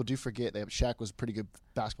good. People do forget that Shaq was a pretty good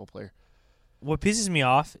basketball player. What pisses me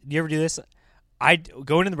off, do you ever do this?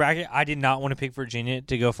 Going in the bracket, I did not want to pick Virginia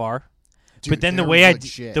to go far. Dude, but then the way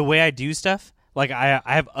I do stuff, I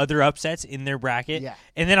have other upsets in their bracket, yeah.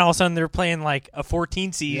 And then all of a sudden they're playing a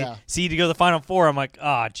 14 seed to go to the Final Four. I'm like,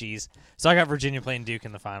 oh, geez. So I got Virginia playing Duke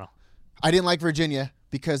in the final. I didn't like Virginia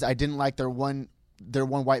because I didn't like their one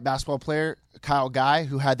white basketball player, Kyle Guy,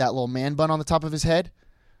 who had that little man bun on the top of his head.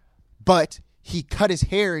 But he cut his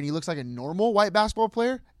hair and he looks like a normal white basketball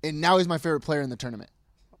player, and now he's my favorite player in the tournament.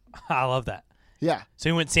 I love that. Yeah. So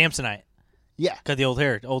he went Samsonite. Yeah. Cut the old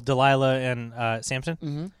hair. Old Delilah and Samson.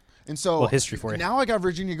 Mm-hmm. And so history for you. Now I got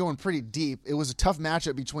Virginia going pretty deep. It was a tough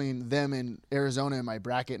matchup between them and Arizona in my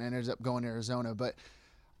bracket, and I ended up going Arizona. But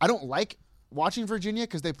I don't like watching Virginia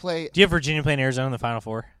because they play. Do you have Virginia playing Arizona in the Final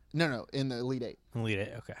Four? No, in the Elite Eight. Elite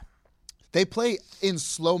Eight, okay. They play in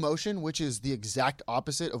slow motion, which is the exact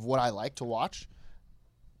opposite of what I like to watch.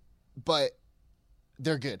 But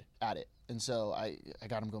they're good at it, and so I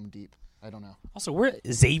got them going deep. I don't know. Also,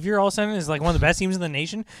 Xavier all of a sudden is one of the best teams in the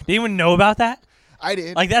nation. Did anyone know about that? I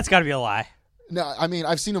did. That's got to be a lie. No, I mean,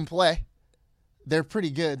 I've seen them play. They're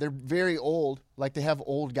pretty good. They're very old. They have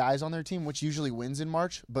old guys on their team, which usually wins in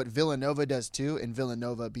March. But Villanova does too, and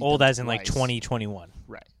Villanova beat old them as in twice. 2021.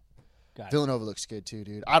 Right. Got it. Villanova looks good too,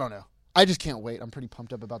 dude. I don't know. I just can't wait. I'm pretty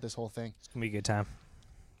pumped up about this whole thing. It's going to be a good time.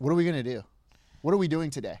 What are we going to do? What are we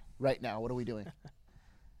doing today? Right now, what are we doing?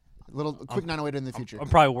 A quick 908 in the future. I'm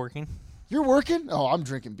probably working. You're working? Oh, I'm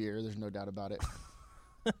drinking beer. There's no doubt about it.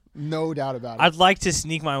 No doubt about it. I'd like to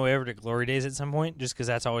sneak my way over to Glory Days at some point, just because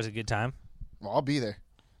that's always a good time. Well, I'll be there.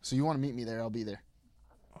 So you want to meet me there, I'll be there.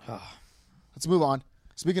 Let's move on.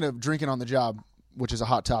 Speaking of drinking on the job, which is a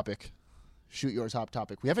hot topic, shoot yours hot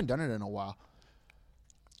topic. We haven't done it in a while.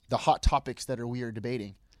 The hot topics that we are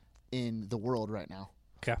debating in the world right now.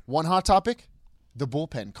 Okay. One hot topic, the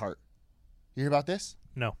bullpen cart. You hear about this?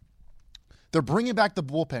 No. They're bringing back the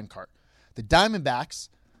bullpen cart. The Diamondbacks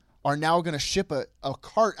are now going to ship a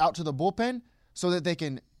cart out to the bullpen so that they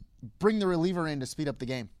can bring the reliever in to speed up the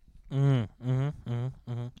game.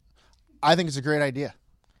 I think it's a great idea.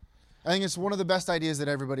 I think it's one of the best ideas that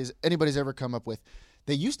anybody's ever come up with.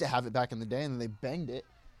 They used to have it back in the day, and then they banged it.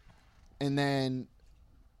 And then,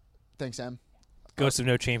 thanks, Em. Ghost of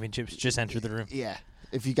No Championships just entered the room. Yeah.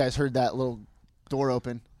 If you guys heard that little door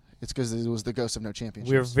open, it's because it was the Ghost of No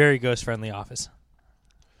Championships. We're a very ghost-friendly office.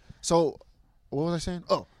 So, what was I saying?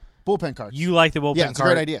 Oh, bullpen carts. You like the bullpen cart? Yeah, it's a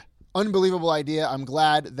great idea. Unbelievable idea. I'm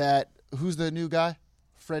glad that, who's the new guy?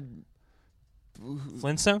 Fred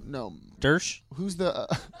Flintstone? No. Dersh? Who's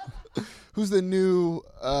the new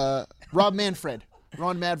Rob Manfred?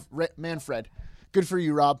 Manfred. Good for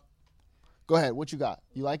you, Rob. Go ahead. What you got?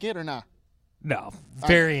 You like it or not? No.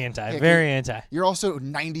 Very anti. Very anti. You're also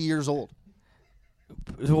 90 years old.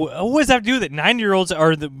 What does that have to do with it? 90-year-olds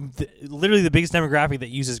are literally the biggest demographic that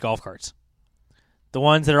uses golf carts. The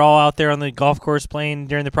ones that are all out there on the golf course playing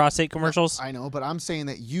during the prostate commercials. I know, but I'm saying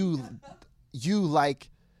that you don't like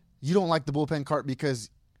the bullpen cart because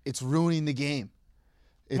it's ruining the game.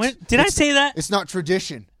 Did I say that? It's not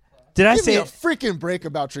tradition. Did I Give say me a freaking break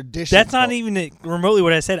about tradition? That's not even remotely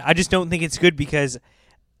what I said. I just don't think it's good because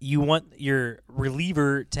you want your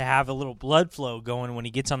reliever to have a little blood flow going when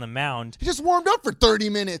he gets on the mound. He just warmed up for 30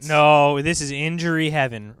 minutes. No, this is injury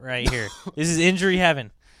heaven right here. This is injury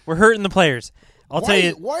heaven. We're hurting the players. I'll tell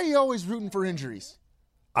you. Why are you always rooting for injuries?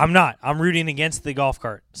 I'm not. I'm rooting against the golf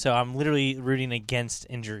cart. So I'm literally rooting against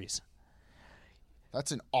injuries.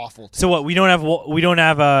 That's an awful take. So what? We don't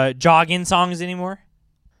have jogging songs anymore?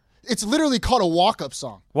 It's literally called a walk-up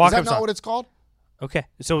song. Walk-up Is that not song. what it's called? Okay.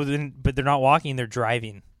 So then, but they're not walking, they're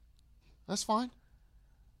driving. That's fine.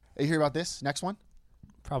 Hey, you hear about this? Next one?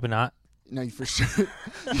 Probably not. No, you for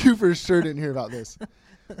sure didn't hear about this.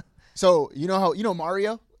 So, you know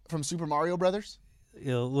Mario from Super Mario Brothers?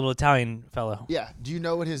 A little Italian fellow. Yeah. Do you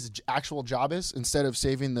know what his actual job is instead of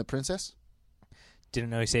saving the princess?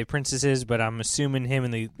 Didn't know he saved princesses, but I'm assuming him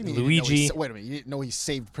and the Luigi. Wait a minute. You didn't know he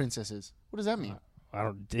saved princesses. What does that mean?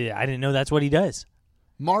 I didn't know that's what he does.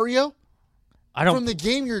 Mario? I don't. From the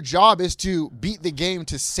game, your job is to beat the game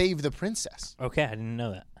to save the princess. Okay, I didn't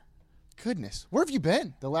know that. Goodness. Where have you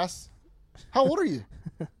been How old are you?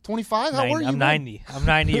 25? How old are you? I'm 90. I'm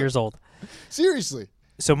 90 years old. Seriously.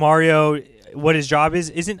 So Mario, what his job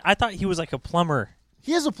isn't, I thought he was like a plumber.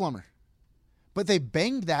 He is a plumber. But they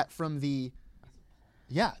banged that from the...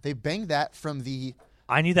 I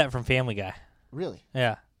knew that from Family Guy. Really?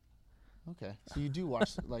 Yeah. Okay. So you do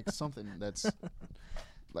watch like something that's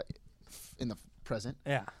like in the present.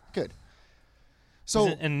 Yeah. Good. So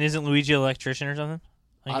isn't Luigi an electrician or something?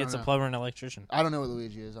 I think it's a know. plumber and electrician. I don't know what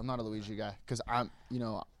Luigi is. I'm not a Luigi guy because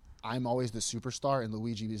I'm always the superstar and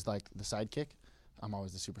Luigi is like the sidekick. I'm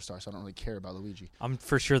always the superstar, so I don't really care about Luigi. I'm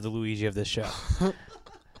for sure the Luigi of this show.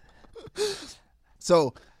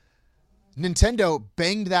 So Nintendo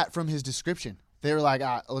banged that from his description. They were like,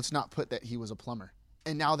 let's not put that he was a plumber.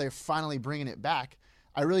 And now they're finally bringing it back.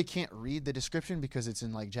 I really can't read the description because it's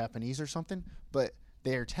in like Japanese or something, but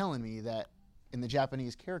they're telling me that in the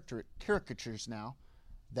Japanese caricatures now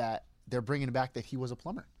that they're bringing back that he was a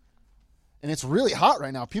plumber. And it's really hot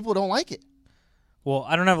right now. People don't like it. Well,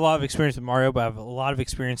 I don't have a lot of experience with Mario, but I have a lot of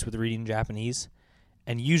experience with reading Japanese.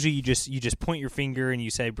 And usually you just point your finger and you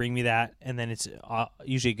say, bring me that, and then it's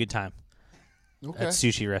usually a good time. Okay. At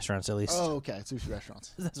sushi restaurants, at least. Oh, okay. Sushi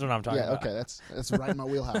restaurants. That's what I'm talking about. Yeah, okay. That's right in my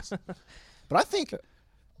wheelhouse. But I think,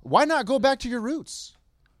 why not go back to your roots?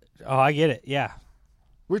 Oh, I get it. Yeah.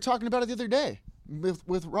 We were talking about it the other day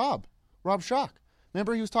with Rob Schock.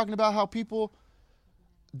 Remember he was talking about how people,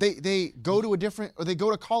 they go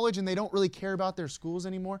to college and they don't really care about their schools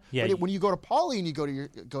anymore. Yeah. But when you go to Poly and you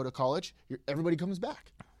go to college, everybody comes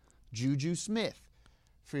back. Juju Smith,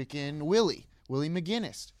 freaking Willie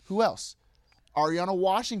McGinnis. Who else? Ariana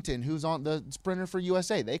Washington, who's on the sprinter for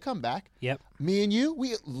USA. They come back. Yep. Me and you,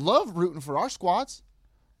 we love rooting for our squads.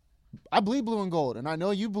 I bleed blue and gold, and I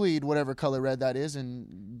know you bleed whatever color red that is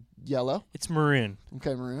and yellow. It's maroon.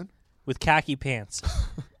 Okay, maroon. With khaki pants.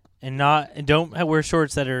 and don't wear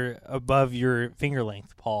shorts that are above your finger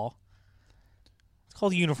length, Paul. It's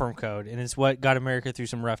called uniform code, and it's what got America through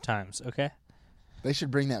some rough times, okay? They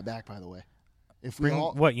should bring that back, by the way.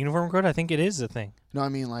 What, uniform code? I think it is a thing. No, I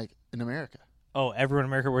mean like in America. Oh, everyone in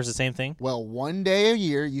America wears the same thing? Well, one day a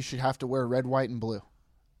year, you should have to wear red, white, and blue.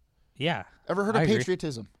 Yeah. Ever heard of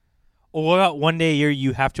patriotism? Well, what about one day a year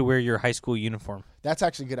you have to wear your high school uniform? That's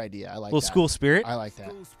actually a good idea. I like little that. school spirit? I like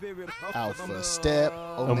that. Alpha step,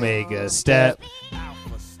 Omega step.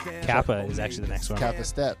 Kappa is actually the next one. Kappa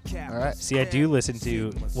Step. All right. See, I do listen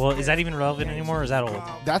to. Well, is that even relevant anymore? Or is that old?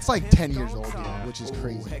 That's like 10 years old, dude, which is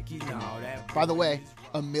crazy. By the way,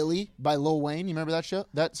 A Millie by Lil Wayne. You remember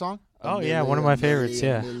that song? Oh, yeah, one of my favorites,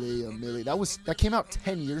 yeah. A Millie. That came out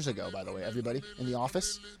 10 years ago, by the way, everybody, in The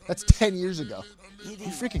Office. That's 10 years ago. Are you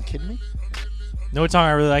freaking kidding me? No song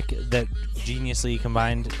I really like that geniusly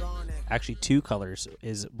combined actually two colors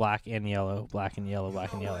is black and yellow, black and yellow,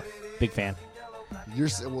 black and yellow. Big fan. You're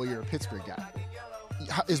a Pittsburgh guy.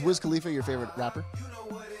 Is Wiz Khalifa your favorite rapper?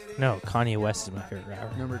 No, Kanye West is my favorite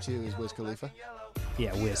rapper. Number 2 is Wiz Khalifa.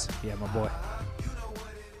 Yeah, Wiz. Yeah, my boy.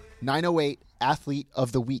 908 Athlete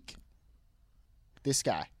of the Week. This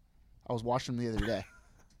guy. I was watching him the other day.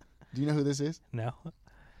 Do you know who this is? No.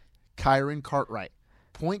 Kyron Cartwright.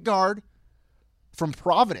 Point guard from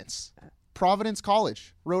Providence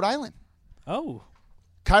College, Rhode Island. Oh.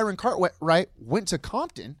 Kyron Cartwright went to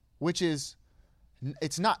Compton, which is,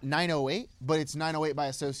 it's not 908, but it's 908 by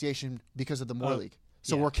association because of the Moore League.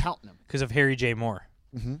 So we're counting him. Because of Harry J. Moore.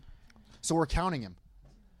 Mm-hmm. So we're counting him.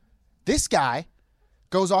 This guy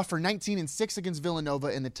goes off for 19-6 against Villanova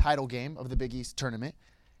in the title game of the Big East tournament,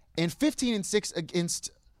 and 15-6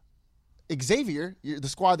 against Xavier, the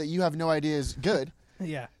squad that you have no idea is good.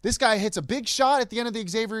 Yeah. This guy hits a big shot at the end of the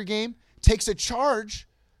Xavier game, takes a charge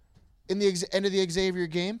in the end of the Xavier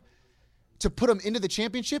game to put them into the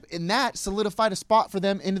championship, and that solidified a spot for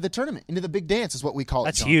them into the tournament, into the big dance is what we call it.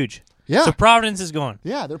 That's John. huge. Yeah. So Providence is going.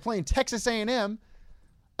 Yeah, they're playing Texas A&M,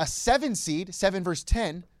 a 7 seed, 7 versus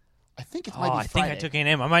 10. I think it might be I Friday. think I took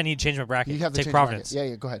A&M. I might need to change my bracket. You have to take change Providence. bracket.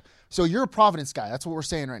 Yeah, go ahead. So you're a Providence guy. That's what we're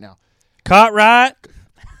saying right now. Caught right.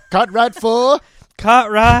 Caught right for. Caught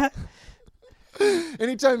right.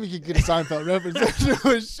 Anytime you can get a Seinfeld reference into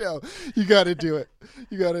a show, you got to do it.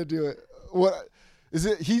 You got to do it. What is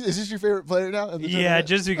it? Is this your favorite player now? Yeah,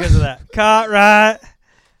 just because of that. Caught right.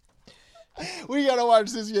 We got to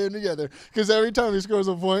watch this game together because every time he scores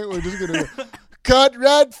a point, we're just going to go, cut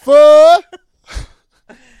right for.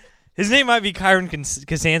 His name might be Kyron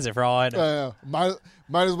Costanza for all I know. Might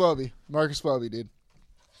as well be. Marcus Welby, dude.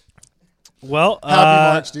 Well,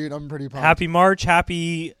 happy March, dude. I'm pretty pumped. Happy March.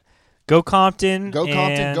 Happy Go Compton. Go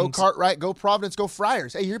Compton. Go Cartwright. Go Providence. Go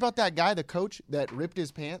Friars. Hey, you hear about that guy, the coach, that ripped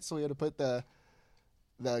his pants so he had to put the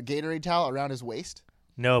Gatorade towel around his waist?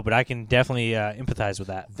 No, but I can definitely empathize with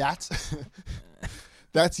that.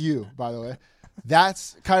 That's you, by the way.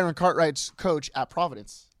 That's Kyron Cartwright's coach at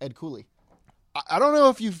Providence, Ed Cooley. I don't know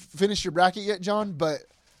if you've finished your bracket yet, John, but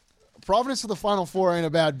Providence to the Final Four ain't a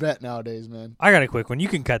bad bet nowadays, man. I got a quick one. You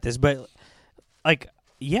can cut this, but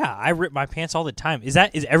yeah, I rip my pants all the time. Is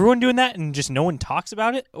everyone doing that and just no one talks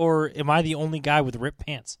about it, or am I the only guy with ripped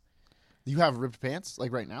pants? You have ripped pants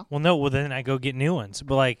like right now? Well, no. Well, then I go get new ones.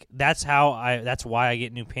 But that's why I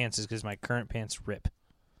get new pants is because my current pants rip.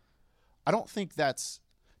 I don't think that's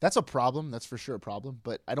a problem. That's for sure a problem.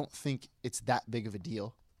 But I don't think it's that big of a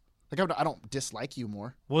deal. I don't dislike you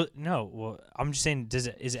more. Well, no. Well, I'm just saying,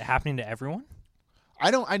 is it happening to everyone?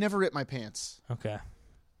 I never rip my pants. Okay.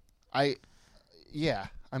 Yeah.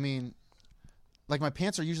 I mean, my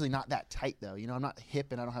pants are usually not that tight though. You know, I'm not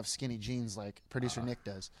hip and I don't have skinny jeans like producer Nick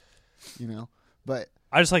does. You know, but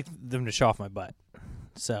I just like them to show off my butt.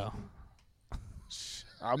 So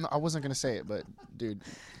I wasn't gonna say it, but dude,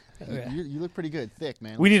 okay. you look pretty good, thick,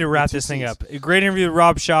 man. We need to wrap this thing up. A great interview with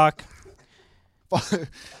Rob Schoch.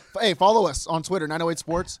 Hey, follow us on Twitter, 908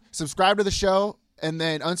 Sports. Subscribe to the show, and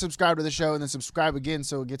then unsubscribe to the show, and then subscribe again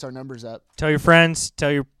so it gets our numbers up. Tell your friends.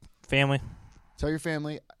 Tell your family. Tell your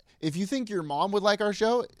family. If you think your mom would like our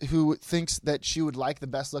show, who thinks that she would like the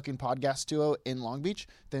best-looking podcast duo in Long Beach,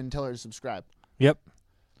 then tell her to subscribe. Yep.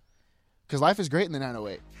 Because life is great in the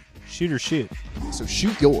 908. Shoot or shoot. So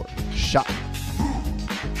shoot your shot.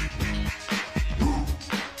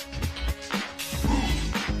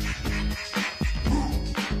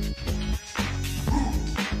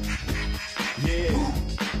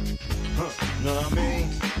 Know what I mean?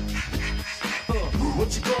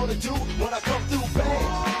 What you gonna do when I come through, babe?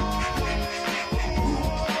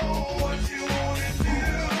 What you wanna do?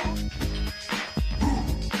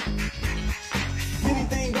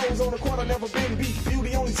 Anything goes on the court, I never been beat.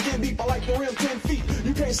 Beauty only skin deep, I like the rim 10 feet.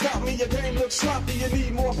 You can't stop me, your game looks sloppy. You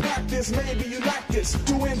need more practice, maybe you like this.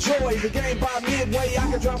 To enjoy the game by midway,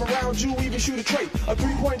 I can drive around you, even shoot a trait. A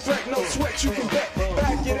 3-point threat, no sweat, you can bet.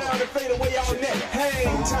 Back it out and fade away all net.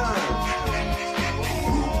 Hang time.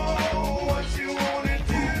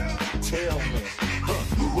 Tell me,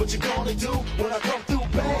 what you gonna do when I come through,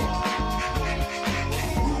 babe?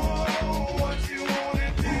 What you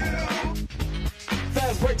wanna do?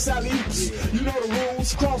 Fast breaks, alley-oops. You know the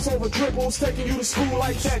rules, crossover dribbles, taking you to school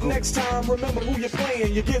like that. Next time, remember who you're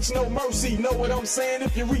playing. You gets no mercy, know what I'm saying?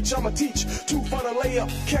 If you reach, I'ma teach. 2 for the layup,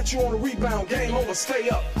 catch you on a rebound, game over, stay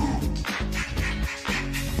up.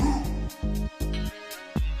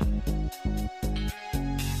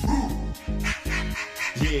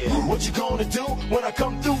 Yeah, what you gonna do when I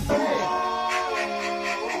come through?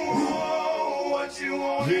 What you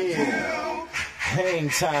wanna do? Hang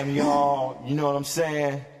time, y'all. You know what I'm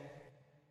saying?